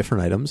here for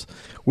different items,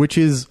 which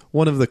is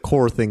one of the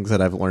core things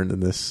that I've learned in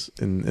this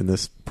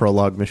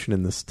prologue mission,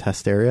 in this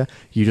test area.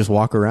 You just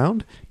walk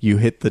around, you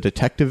hit the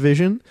detective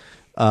vision,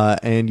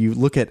 and you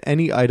look at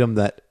any item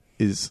that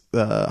is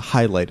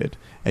highlighted,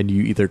 and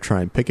you either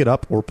try and pick it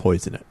up or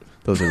poison it.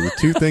 Those are the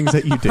two things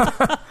that you do.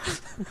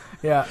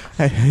 Yeah.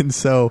 And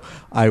so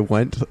I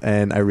went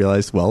and I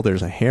realized, well,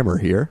 there's a hammer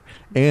here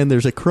and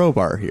there's a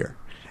crowbar here.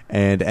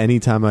 And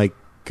anytime I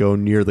go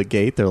near the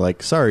gate, they're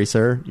like, sorry,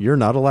 sir, you're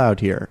not allowed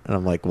here. And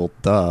I'm like, well,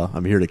 duh,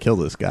 I'm here to kill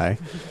this guy.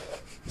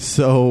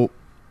 So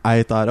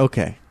I thought,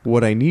 okay,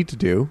 what I need to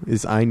do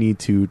is I need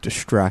to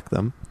distract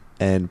them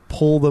and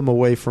pull them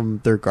away from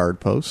their guard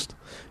post,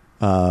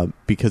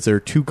 because there are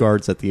two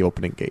guards at the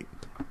opening gate.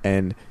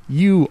 And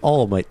you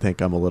all might think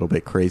I'm a little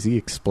bit crazy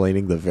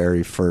explaining the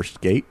very first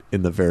gate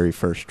in the very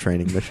first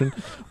training mission.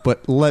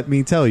 But let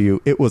me tell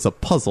you, it was a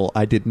puzzle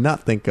I did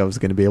not think I was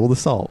going to be able to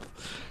solve.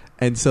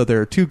 And so there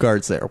are two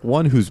guards there.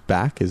 One whose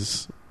back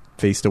is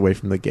faced away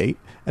from the gate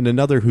and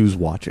another who's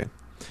watching.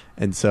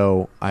 And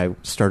so I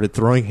started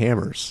throwing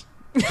hammers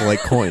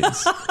like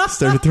coins.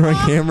 Started throwing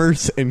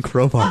hammers and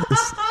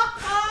crowbars.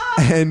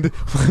 And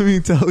let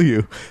me tell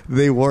you,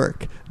 they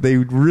work. They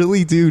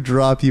really do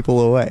draw people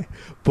away.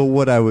 But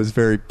what I was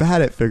very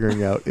bad at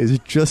figuring out is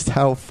just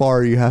how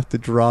far you have to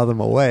draw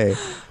them away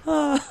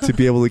to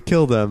be able to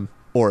kill them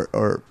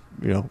or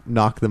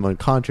knock them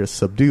unconscious,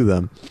 subdue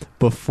them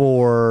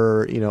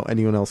before,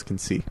 anyone else can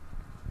see.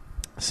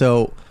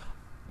 So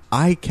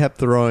I kept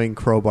throwing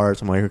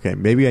crowbars. I'm like, okay,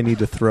 maybe I need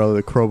to throw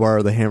the crowbar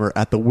or the hammer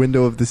at the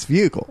window of this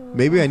vehicle.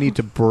 Maybe I need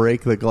to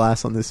break the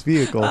glass on this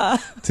vehicle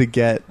to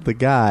get the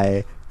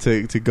guy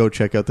to go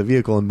check out the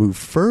vehicle and move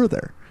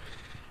further.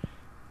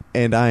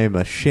 And I am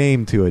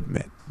ashamed to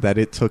admit that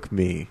it took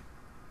me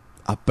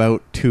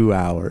about 2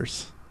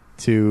 hours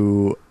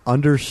to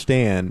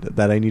understand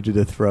that I needed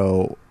to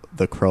throw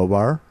the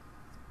crowbar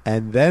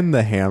and then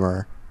the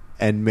hammer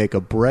and make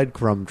a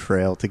breadcrumb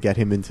trail to get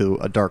him into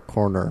a dark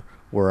corner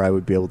where I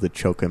would be able to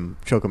choke him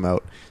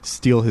out,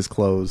 steal his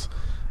clothes,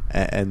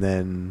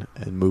 and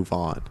move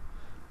on.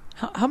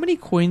 How many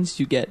coins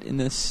do you get in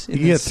this? You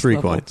get 3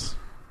 coins.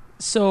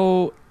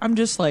 So I'm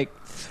just like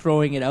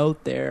throwing it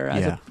out there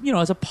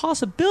as a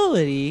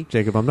possibility.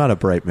 Jacob, I'm not a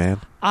bright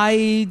man.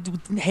 I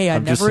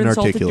never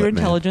insulted your man.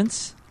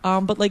 intelligence.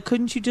 But like,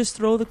 couldn't you just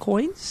throw the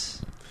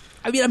coins?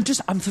 I mean,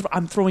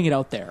 I'm throwing it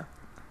out there.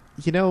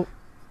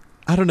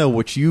 I don't know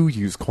what you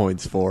use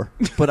coins for,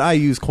 but I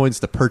use coins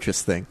to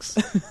purchase things.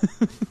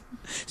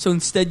 So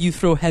instead, you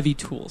throw heavy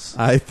tools.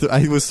 I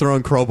was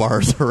throwing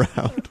crowbars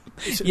around.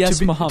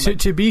 Yes, Muhammad.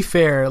 To be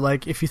fair,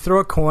 like if you throw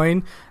a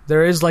coin,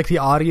 there is like the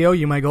audio.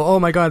 You might go, "Oh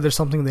my god, there's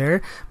something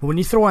there." But when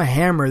you throw a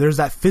hammer, there's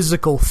that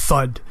physical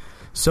thud.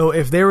 So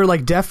if they were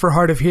like deaf or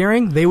hard of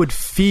hearing, they would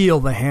feel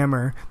the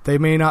hammer. They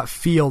may not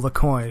feel the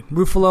coin.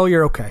 Ruffalo,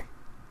 you're okay.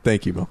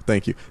 Thank you, Mo.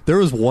 Thank you. There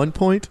was one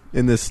point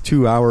in this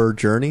 2-hour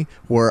journey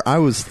where I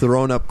was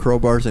throwing up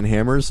crowbars and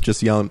hammers,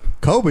 just yelling,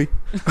 "Kobe!"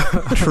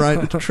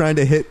 trying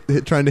to hit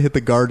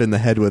the guard in the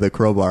head with a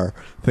crowbar,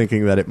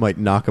 thinking that it might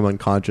knock him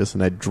unconscious,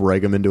 and I'd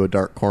drag him into a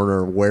dark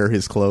corner, wear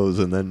his clothes,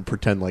 and then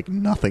pretend like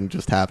nothing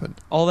just happened.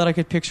 All that I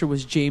could picture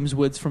was James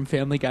Woods from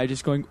Family Guy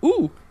just going,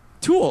 "Ooh,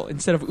 tool,"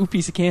 instead of "ooh,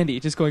 piece of candy,"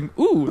 just going,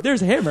 "Ooh,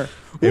 there's a hammer.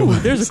 Ooh,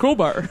 there's a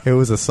crowbar." It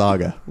was a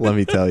saga, let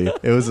me tell you.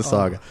 It was a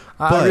saga.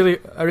 I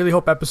really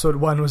hope episode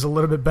 1 was a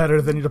little bit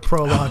better than the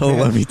prologue. Oh,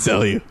 let me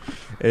tell you.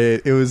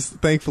 It was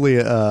thankfully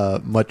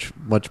much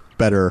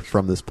better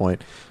from this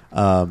point.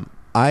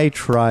 I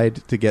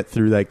tried to get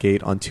through that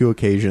gate on 2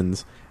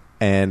 occasions,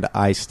 and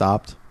I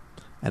stopped.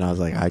 And I was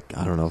like,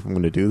 I don't know if I'm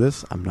going to do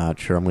this. I'm not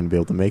sure I'm going to be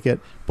able to make it.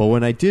 But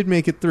when I did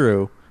make it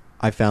through,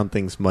 I found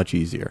things much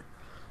easier.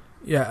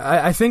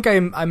 Yeah, I think I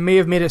may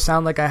have made it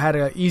sound like I had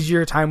an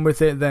easier time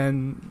with it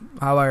than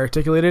how I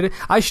articulated it.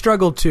 I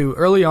struggled too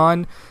early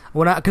on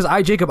because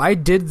I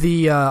did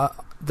the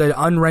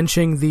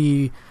unwrenching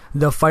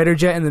the fighter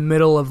jet in the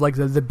middle of like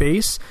the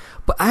base,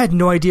 but I had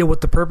no idea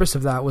what the purpose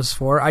of that was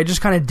for. I just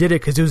kind of did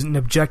it because it was an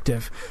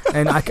objective,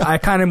 and I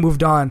kind of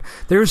moved on.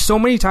 There were so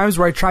many times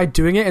where I tried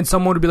doing it, and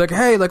someone would be like,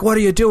 "Hey, like, what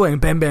are you doing?"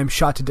 Bam, bam,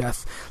 shot to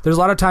death. There's a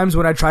lot of times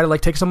when I try to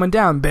like take someone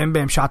down, bam,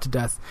 bam, shot to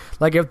death.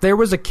 Like if there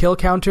was a kill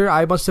counter,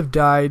 I must have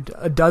died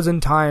a dozen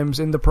times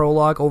in the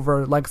prologue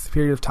over a length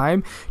period of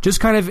time, just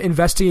kind of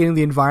investigating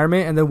the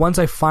environment. And then once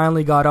I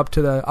finally got up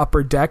to the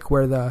upper deck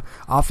where the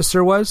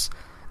officer was,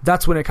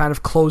 that's when it kind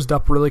of closed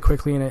up really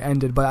quickly and it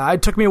ended. But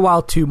it took me a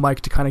while too, Mike,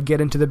 to kind of get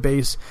into the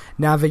base,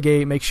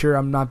 navigate, make sure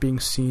I'm not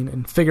being seen,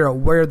 and figure out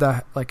where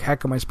the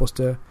heck am I supposed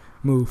to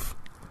move.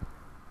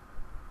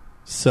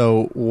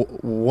 So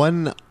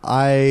when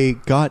I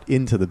got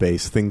into the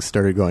base, things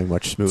started going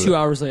much smoother. 2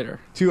 hours later.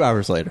 2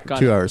 hours later. Got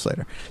 2 it. hours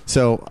later.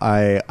 So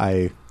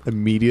I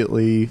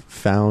immediately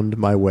found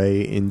my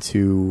way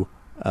into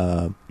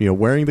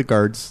wearing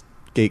the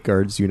gate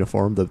guards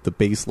uniform, the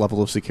base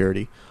level of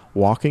security,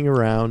 walking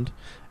around.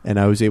 And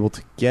I was able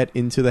to get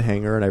into the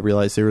hangar, and I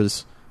realized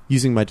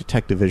using my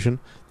detective vision,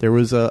 there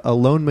was a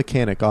lone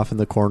mechanic off in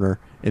the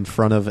corner in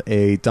front of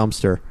a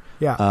dumpster,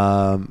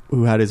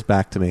 who had his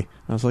back to me.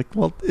 I was like,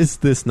 well, is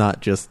this not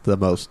just the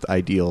most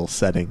ideal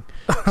setting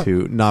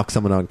to knock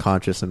someone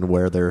unconscious and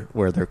wear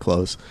their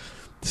clothes?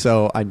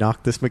 So I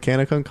knocked this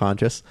mechanic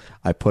unconscious.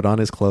 I put on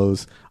his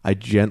clothes. I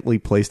gently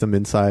placed him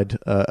inside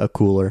a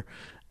cooler.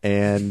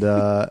 And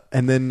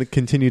then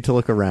continued to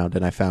look around,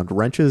 and I found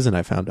wrenches and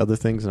I found other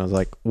things, and I was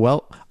like,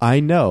 well, I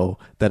know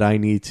that I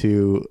need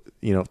to,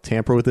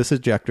 tamper with this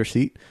ejector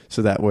seat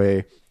so that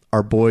way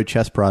our boy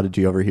Chess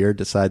Prodigy over here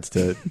decides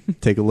to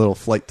take a little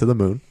flight to the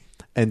moon.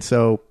 And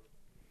so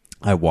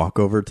I walk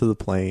over to the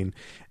plane,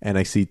 and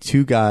I see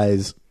 2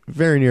 guys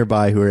very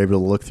nearby who are able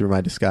to look through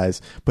my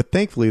disguise, but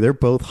thankfully they're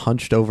both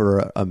hunched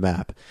over a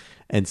map.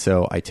 And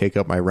so I take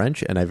up my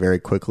wrench and I very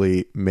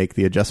quickly make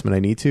the adjustment I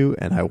need to,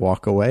 and I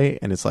walk away,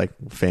 and it's like,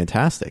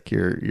 fantastic.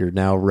 You're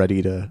now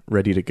ready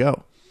to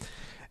go.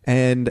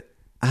 And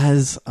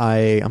as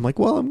I'm like,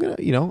 well, I'm going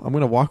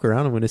to walk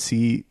around. I'm going to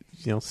see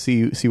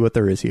what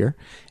there is here.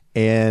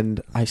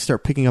 And I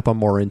start picking up on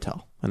more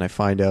intel, and I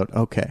find out,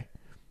 okay,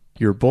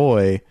 your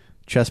boy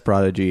Chess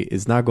Prodigy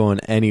is not going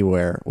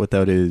anywhere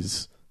without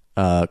his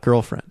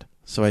girlfriend.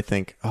 So I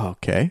think,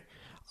 okay,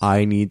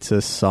 I need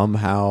to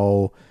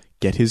somehow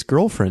get his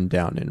girlfriend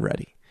down and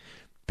ready,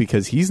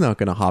 because he's not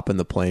going to hop in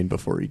the plane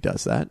before he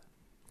does that.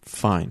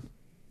 Fine.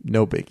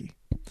 No biggie.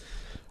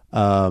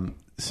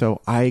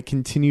 So I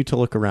continue to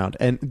look around,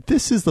 and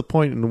this is the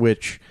point in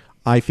which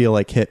I feel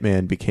like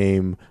Hitman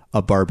became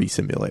a Barbie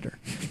simulator,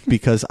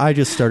 because I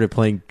just started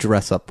playing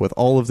dress up with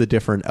all of the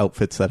different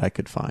outfits that I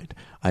could find.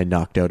 I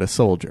knocked out a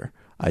soldier.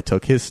 I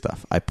took his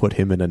stuff. I put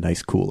him in a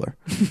nice cooler.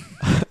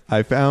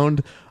 I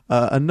found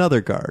another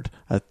guard.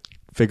 I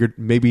figured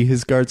maybe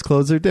his guard's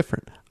clothes are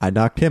different. I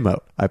knocked him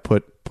out. I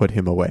put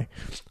him away.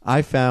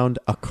 I found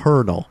a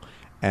colonel,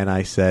 and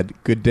I said,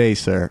 "Good day,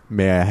 sir.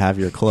 May I have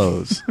your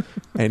clothes?"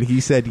 And he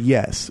said,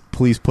 "Yes.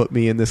 Please put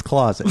me in this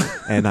closet."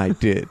 And I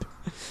did.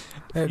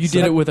 You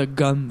did it with a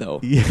gun, though.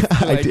 Yeah,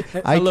 I Like, did.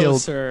 Hello,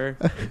 sir.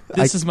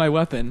 This is my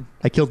weapon.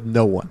 I killed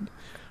no one.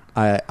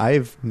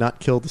 I've not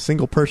killed a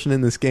single person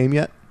in this game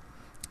yet,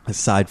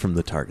 aside from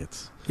the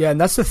targets. Yeah, and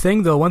that's the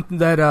thing, though. One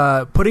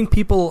that putting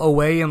people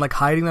away and like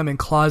hiding them in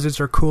closets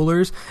or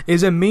coolers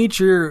is a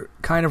major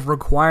kind of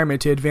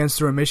requirement to advance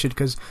through a mission.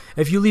 Because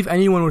if you leave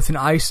anyone within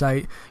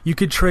eyesight, you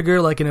could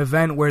trigger like an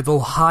event where they'll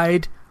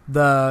hide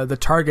the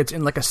targets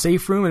in like a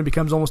safe room, and it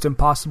becomes almost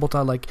impossible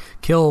to like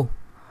kill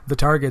the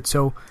target.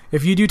 So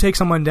if you do take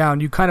someone down,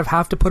 you kind of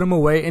have to put them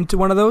away into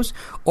one of those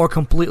or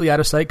completely out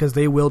of sight because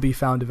they will be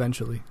found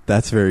eventually.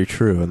 That's very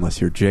true,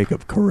 unless you're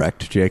Jacob.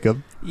 Correct,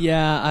 Jacob?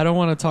 Yeah, I don't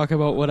want to talk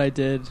about what I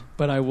did,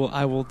 but I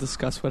will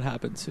discuss what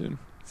happened soon.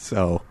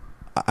 So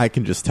I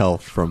can just tell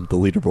from the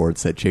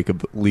leaderboards that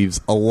Jacob leaves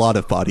a lot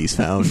of bodies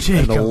found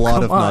Jacob, and a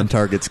lot of come on.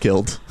 non-targets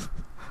killed.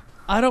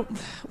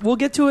 We'll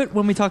get to it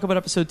when we talk about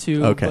episode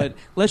 2. Okay. But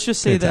let's just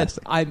say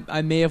Fantastic. that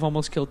I may have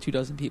almost killed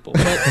 24 people.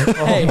 But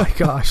Oh hey, my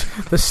gosh.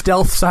 The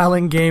stealth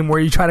silent game where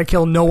you try to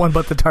kill no one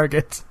but the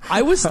targets.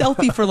 I was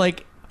stealthy for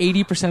like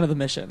 80% of the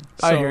mission.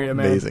 So, I hear you,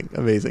 man.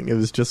 Amazing. It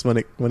was just when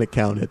it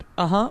counted.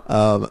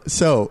 Uh-huh.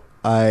 So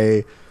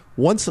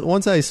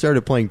once I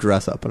started playing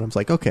dress up, and I was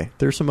like, okay,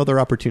 there's some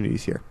other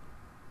opportunities here.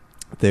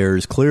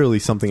 There's clearly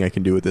something I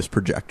can do with this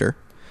projector,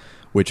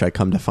 which I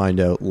come to find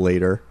out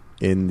later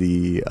in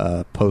the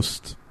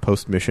post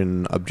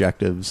mission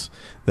objectives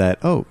that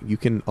you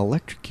can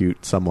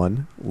electrocute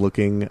someone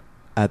looking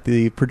at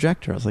the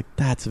projector. I was like,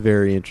 that's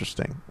very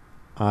interesting.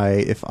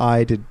 If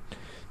I did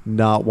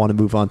not want to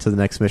move on to the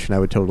next mission, I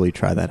would totally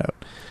try that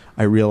out.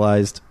 I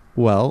realized,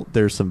 well,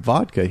 there's some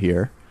vodka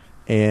here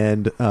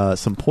and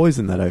some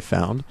poison that I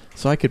found,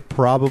 so I could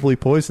probably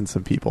poison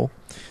some people.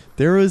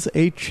 There was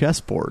a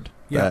chessboard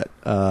that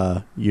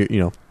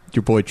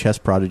your boy Chess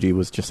Prodigy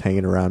was just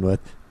hanging around with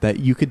that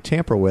you could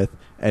tamper with,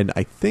 and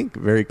I think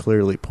very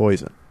clearly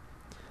poison.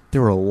 There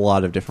were a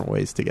lot of different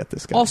ways to get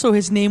this guy. Also,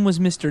 his name was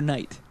Mr.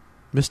 Knight.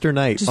 Mr.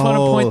 Knight. Just want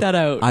to point that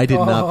out. I did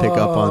not pick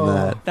up on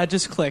that. That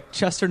just clicked.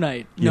 Chester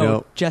Knight. You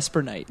know-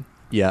 Jesper Knight.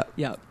 Yeah.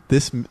 Yeah.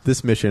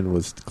 This mission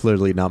was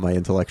clearly not my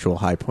intellectual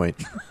high point.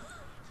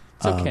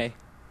 It's okay.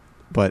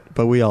 But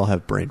we all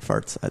have brain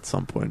farts at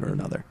some point or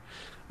another.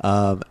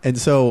 And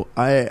so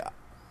I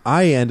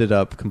ended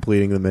up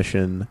completing the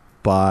mission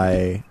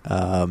by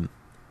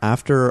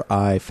after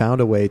I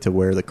found a way to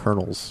wear the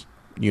colonel's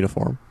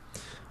uniform.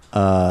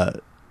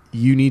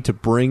 You need to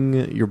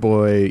bring your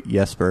boy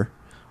Jesper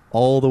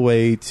all the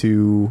way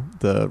to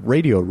the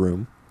radio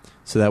room,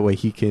 so that way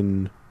he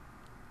can,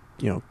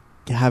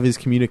 have his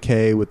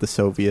communique with the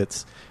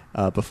Soviets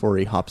before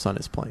he hops on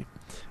his plane.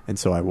 And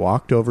so I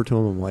walked over to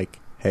him. I'm like,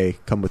 hey,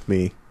 come with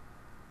me.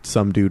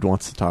 Some dude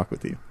wants to talk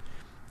with you.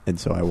 And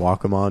so I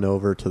walk him on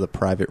over to the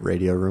private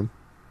radio room,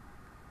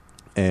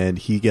 and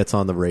he gets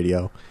on the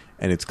radio,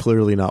 and it's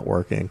clearly not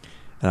working.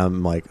 And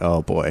I'm like,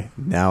 oh boy,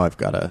 now I've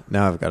got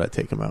to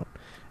take him out.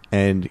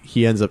 And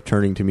he ends up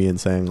turning to me and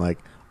saying like,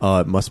 oh,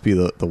 it must be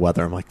the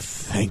weather. I'm like,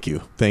 thank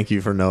you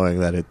for knowing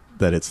that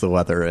it's the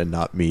weather and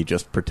not me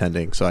just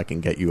pretending so I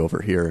can get you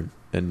over here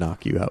and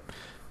knock you out.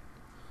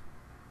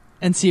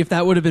 And see, if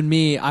that would have been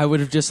me, I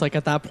would have just like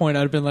at that point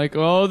I'd have been like,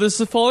 oh,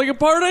 this is falling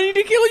apart. I need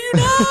to kill you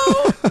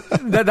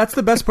now. That's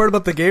the best part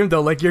about the game,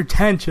 though. Like, you're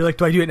tense. You're like,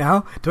 do I do it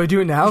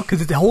now?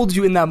 Because it holds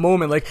you in that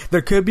moment. Like,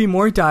 there could be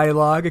more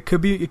dialogue. It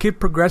could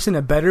progress in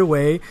a better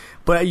way,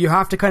 but you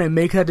have to kind of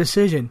make that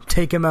decision.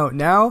 Take him out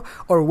now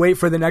or wait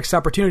for the next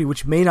opportunity,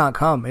 which may not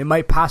come. It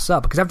might pass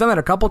up. Because I've done that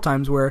a couple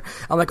times where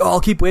I'm like, oh,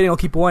 I'll keep waiting.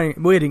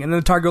 And then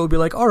the target will be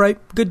like, all right,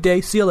 good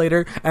day. See you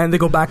later. And they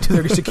go back to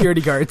their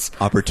security guards.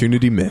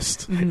 Opportunity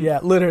missed. Yeah,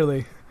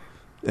 literally.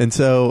 And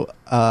so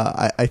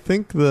I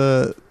think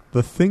the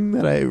thing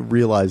that I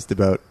realized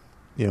about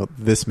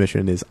this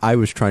mission is I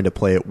was trying to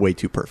play it way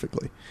too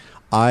perfectly.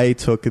 I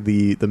took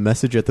the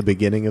message at the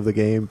beginning of the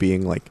game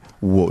being like,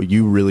 whoa,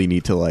 you really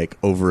need to like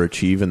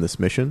overachieve in this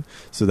mission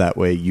so that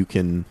way you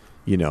can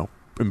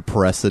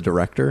impress the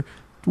director,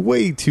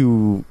 way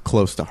too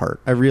close to heart.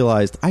 I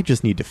realized I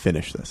just need to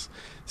finish this.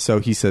 So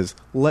he says,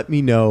 let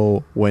me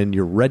know when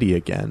you're ready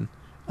again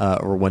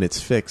or when it's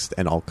fixed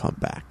and I'll come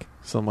back.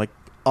 So I'm like,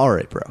 all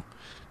right, bro.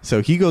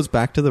 So he goes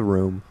back to the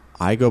room.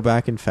 I go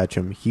back and fetch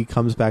him. He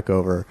comes back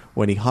over.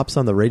 When he hops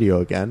on the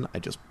radio again, I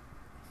just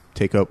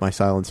take out my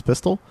silenced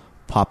pistol,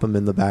 pop him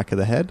in the back of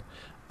the head,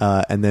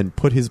 and then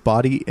put his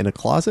body in a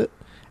closet,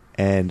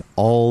 and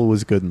all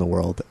was good in the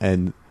world.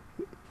 And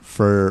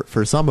for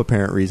some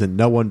apparent reason,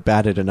 no one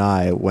batted an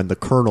eye when the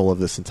colonel of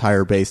this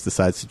entire base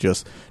decides to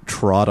just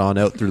trot on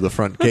out through the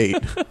front gate.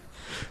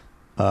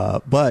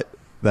 But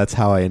that's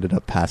how I ended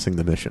up passing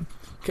the mission.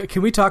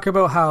 Can we talk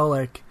about how,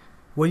 like,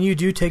 when you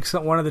do take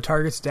one of the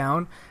targets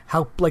down,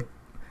 how, like,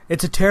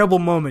 it's a terrible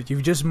moment.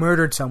 You've just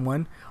murdered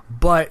someone,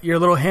 but your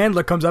little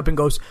handler comes up and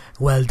goes,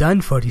 well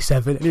done,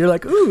 47. And you're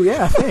like, ooh,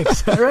 yeah,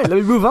 thanks. All right, let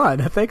me move on.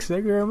 Thank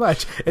you very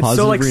much. It's positive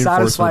so, like,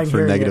 satisfying for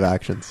hearing negative it.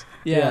 actions.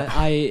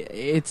 Yeah,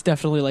 it's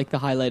definitely like the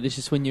highlight is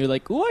just when you're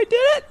like, oh, I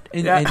did it.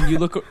 And you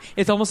look,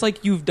 it's almost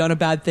like you've done a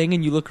bad thing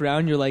and you look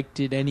around, you're like,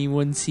 did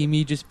anyone see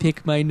me just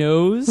pick my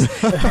nose?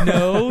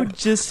 No,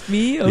 just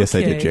me? Okay. Yes,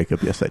 I did,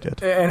 Jacob. Yes, I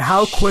did. And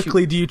how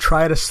quickly do you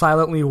try to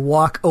silently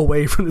walk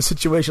away from the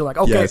situation? Like,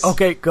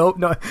 okay, go.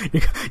 No,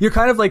 you're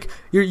kind of like,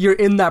 you're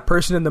in that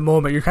person in the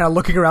moment. You're kind of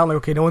looking around like,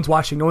 okay, no one's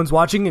watching,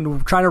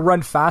 and trying to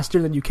run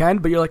faster than you can,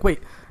 but you're like, wait,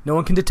 No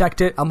one can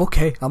detect it. I'm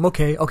okay.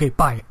 Okay,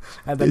 bye.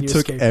 And then It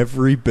took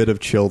every bit of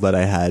chill that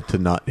I had to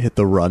not hit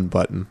the run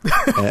button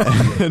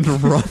and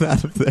run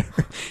out of there.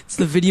 It's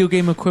the video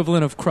game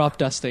equivalent of crop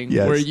dusting,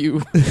 Yes. where you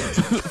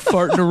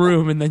fart in a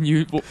room and then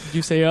you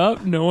say, "Oh,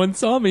 no one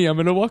saw me. I'm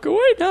gonna walk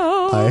away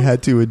now." I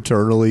had to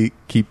internally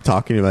keep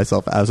talking to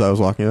myself as I was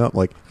walking up,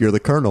 like, "You're the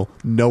colonel.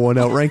 No one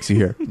outranks you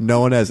here.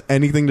 No one has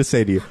anything to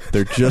say to you.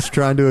 They're just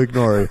trying to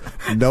ignore you.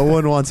 No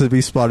one wants to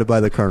be spotted by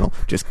the colonel.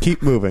 Just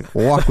keep moving.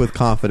 Walk with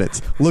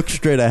confidence. Look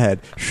straight ahead.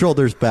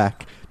 Shoulders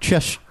back.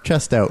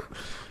 Chest out.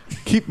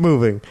 Keep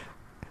moving."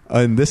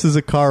 And this is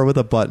a car with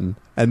a button.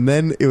 And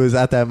then it was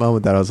at that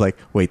moment that I was like,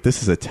 wait,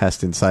 this is a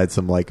test inside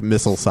some like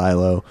missile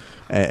silo,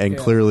 and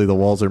clearly the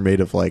walls are made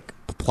of like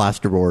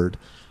plasterboard.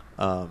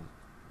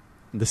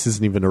 This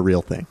isn't even a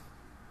real thing.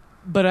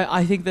 But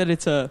I think that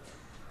it's a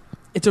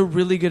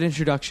really good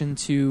introduction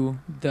to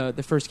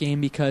the first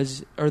game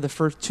because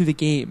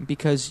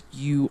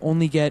you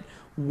only get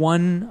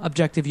one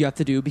objective you have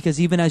to do, because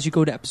even as you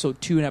go to episode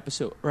 2 and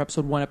episode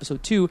 1,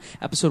 episode 2,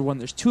 episode 1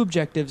 there's 2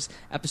 objectives,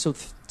 episode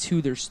 2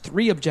 there's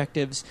 3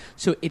 objectives,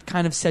 so it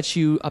kind of sets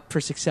you up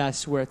for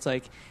success where it's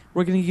like,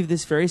 we're going to give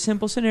this very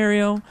simple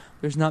scenario,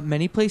 there's not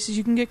many places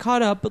you can get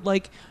caught up, but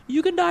like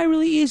you can die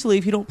really easily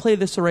if you don't play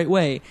this the right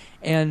way.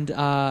 And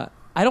I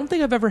don't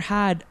think I've ever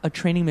had a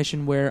training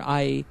mission where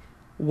I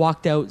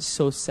walked out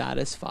so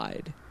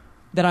satisfied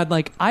that I'm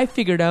like, I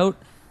figured out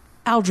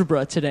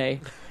algebra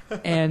today.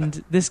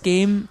 And this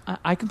game,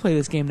 I can play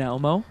this game now,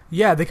 Mo.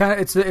 Yeah, they kind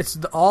of it's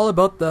all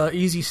about the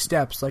easy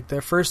steps. Like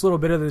the first little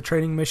bit of the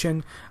training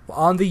mission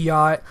on the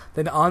yacht,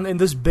 then in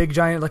this big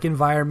giant like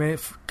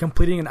environment,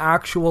 completing an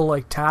actual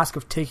like task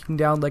of taking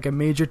down like a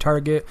major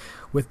target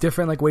with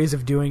different like ways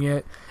of doing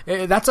it.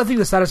 That's I think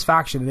the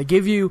satisfaction. They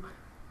give you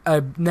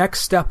a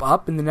next step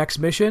up in the next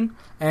mission,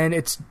 and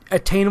it's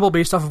attainable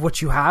based off of what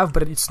you have,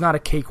 but it's not a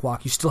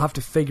cakewalk. You still have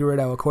to figure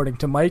it out. According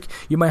to Mike,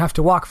 you might have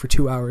to walk for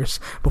 2 hours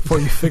before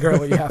you figure out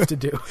what you have to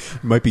do.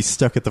 You might be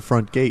stuck at the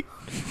front gate,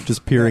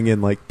 just peering in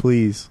like,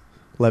 please,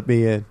 let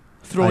me in.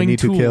 Throwing I need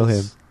tools to kill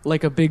him.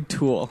 like a big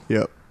tool.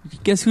 Yep.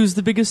 Guess who's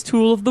the biggest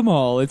tool of them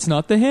all? It's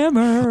not the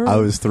hammer. I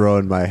was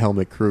throwing my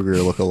Helmut Kruger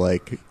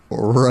lookalike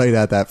right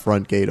at that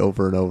front gate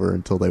over and over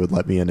until they would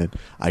let me in, and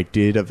I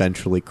did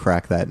eventually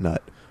crack that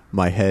nut.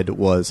 My head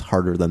was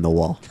harder than the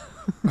wall.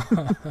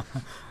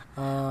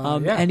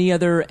 Any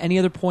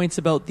other points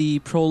about the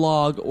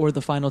prologue or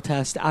the final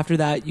test? After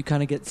that, you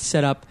kind of get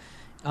set up.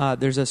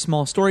 There's a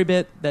small story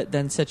bit that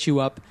then sets you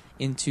up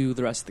into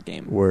the rest of the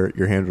game, where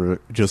your handler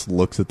just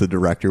looks at the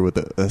director with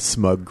a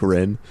smug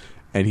grin,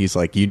 and he's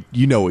like, "You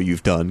know what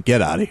you've done.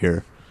 Get out of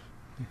here."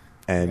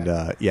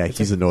 And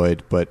he's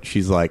annoyed, but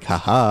she's like,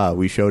 "Haha,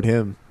 we showed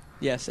him."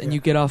 Yes, and you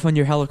get off on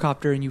your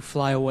helicopter and you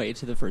fly away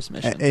to the first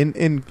mission.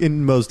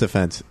 In Mo's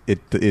defense,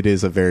 it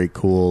is a very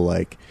cool,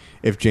 like,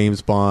 if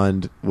James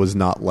Bond was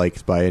not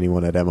liked by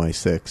anyone at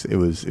MI6, it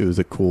was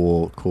a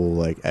cool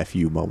like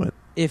FU moment.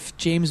 If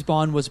James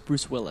Bond was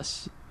Bruce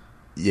Willis.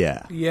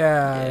 Yeah,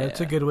 that's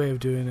a good way of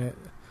doing it.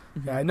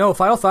 Yeah, no,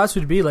 final thoughts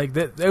would be like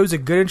that was a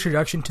good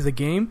introduction to the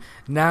game.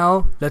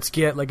 Now let's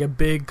get like a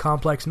big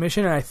complex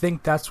mission, and I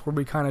think that's where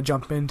we kind of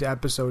jump into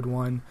episode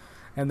 1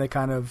 and they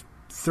kind of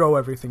throw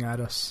everything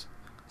at us.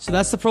 So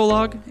that's the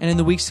prologue, and in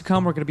the weeks to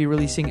come, we're going to be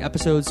releasing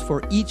episodes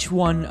for each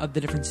one of the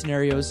different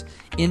scenarios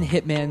in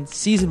Hitman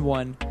Season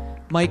 1.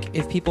 Mike,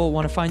 if people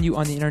want to find you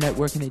on the internet,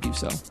 where can they do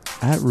so?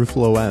 At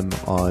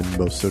RuffaloM on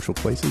most social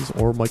places,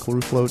 or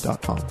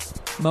michaelruffalo.com.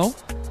 Mo?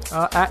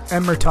 At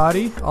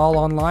Mmertati, all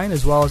online,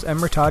 as well as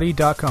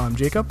mmertati.com.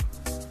 Jacob?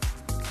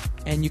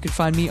 And you can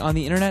find me on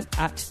the internet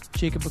at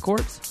Jacob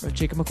McCord, or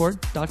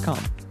jacobmccord.com.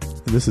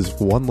 And this is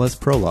one less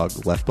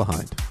prologue left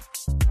behind.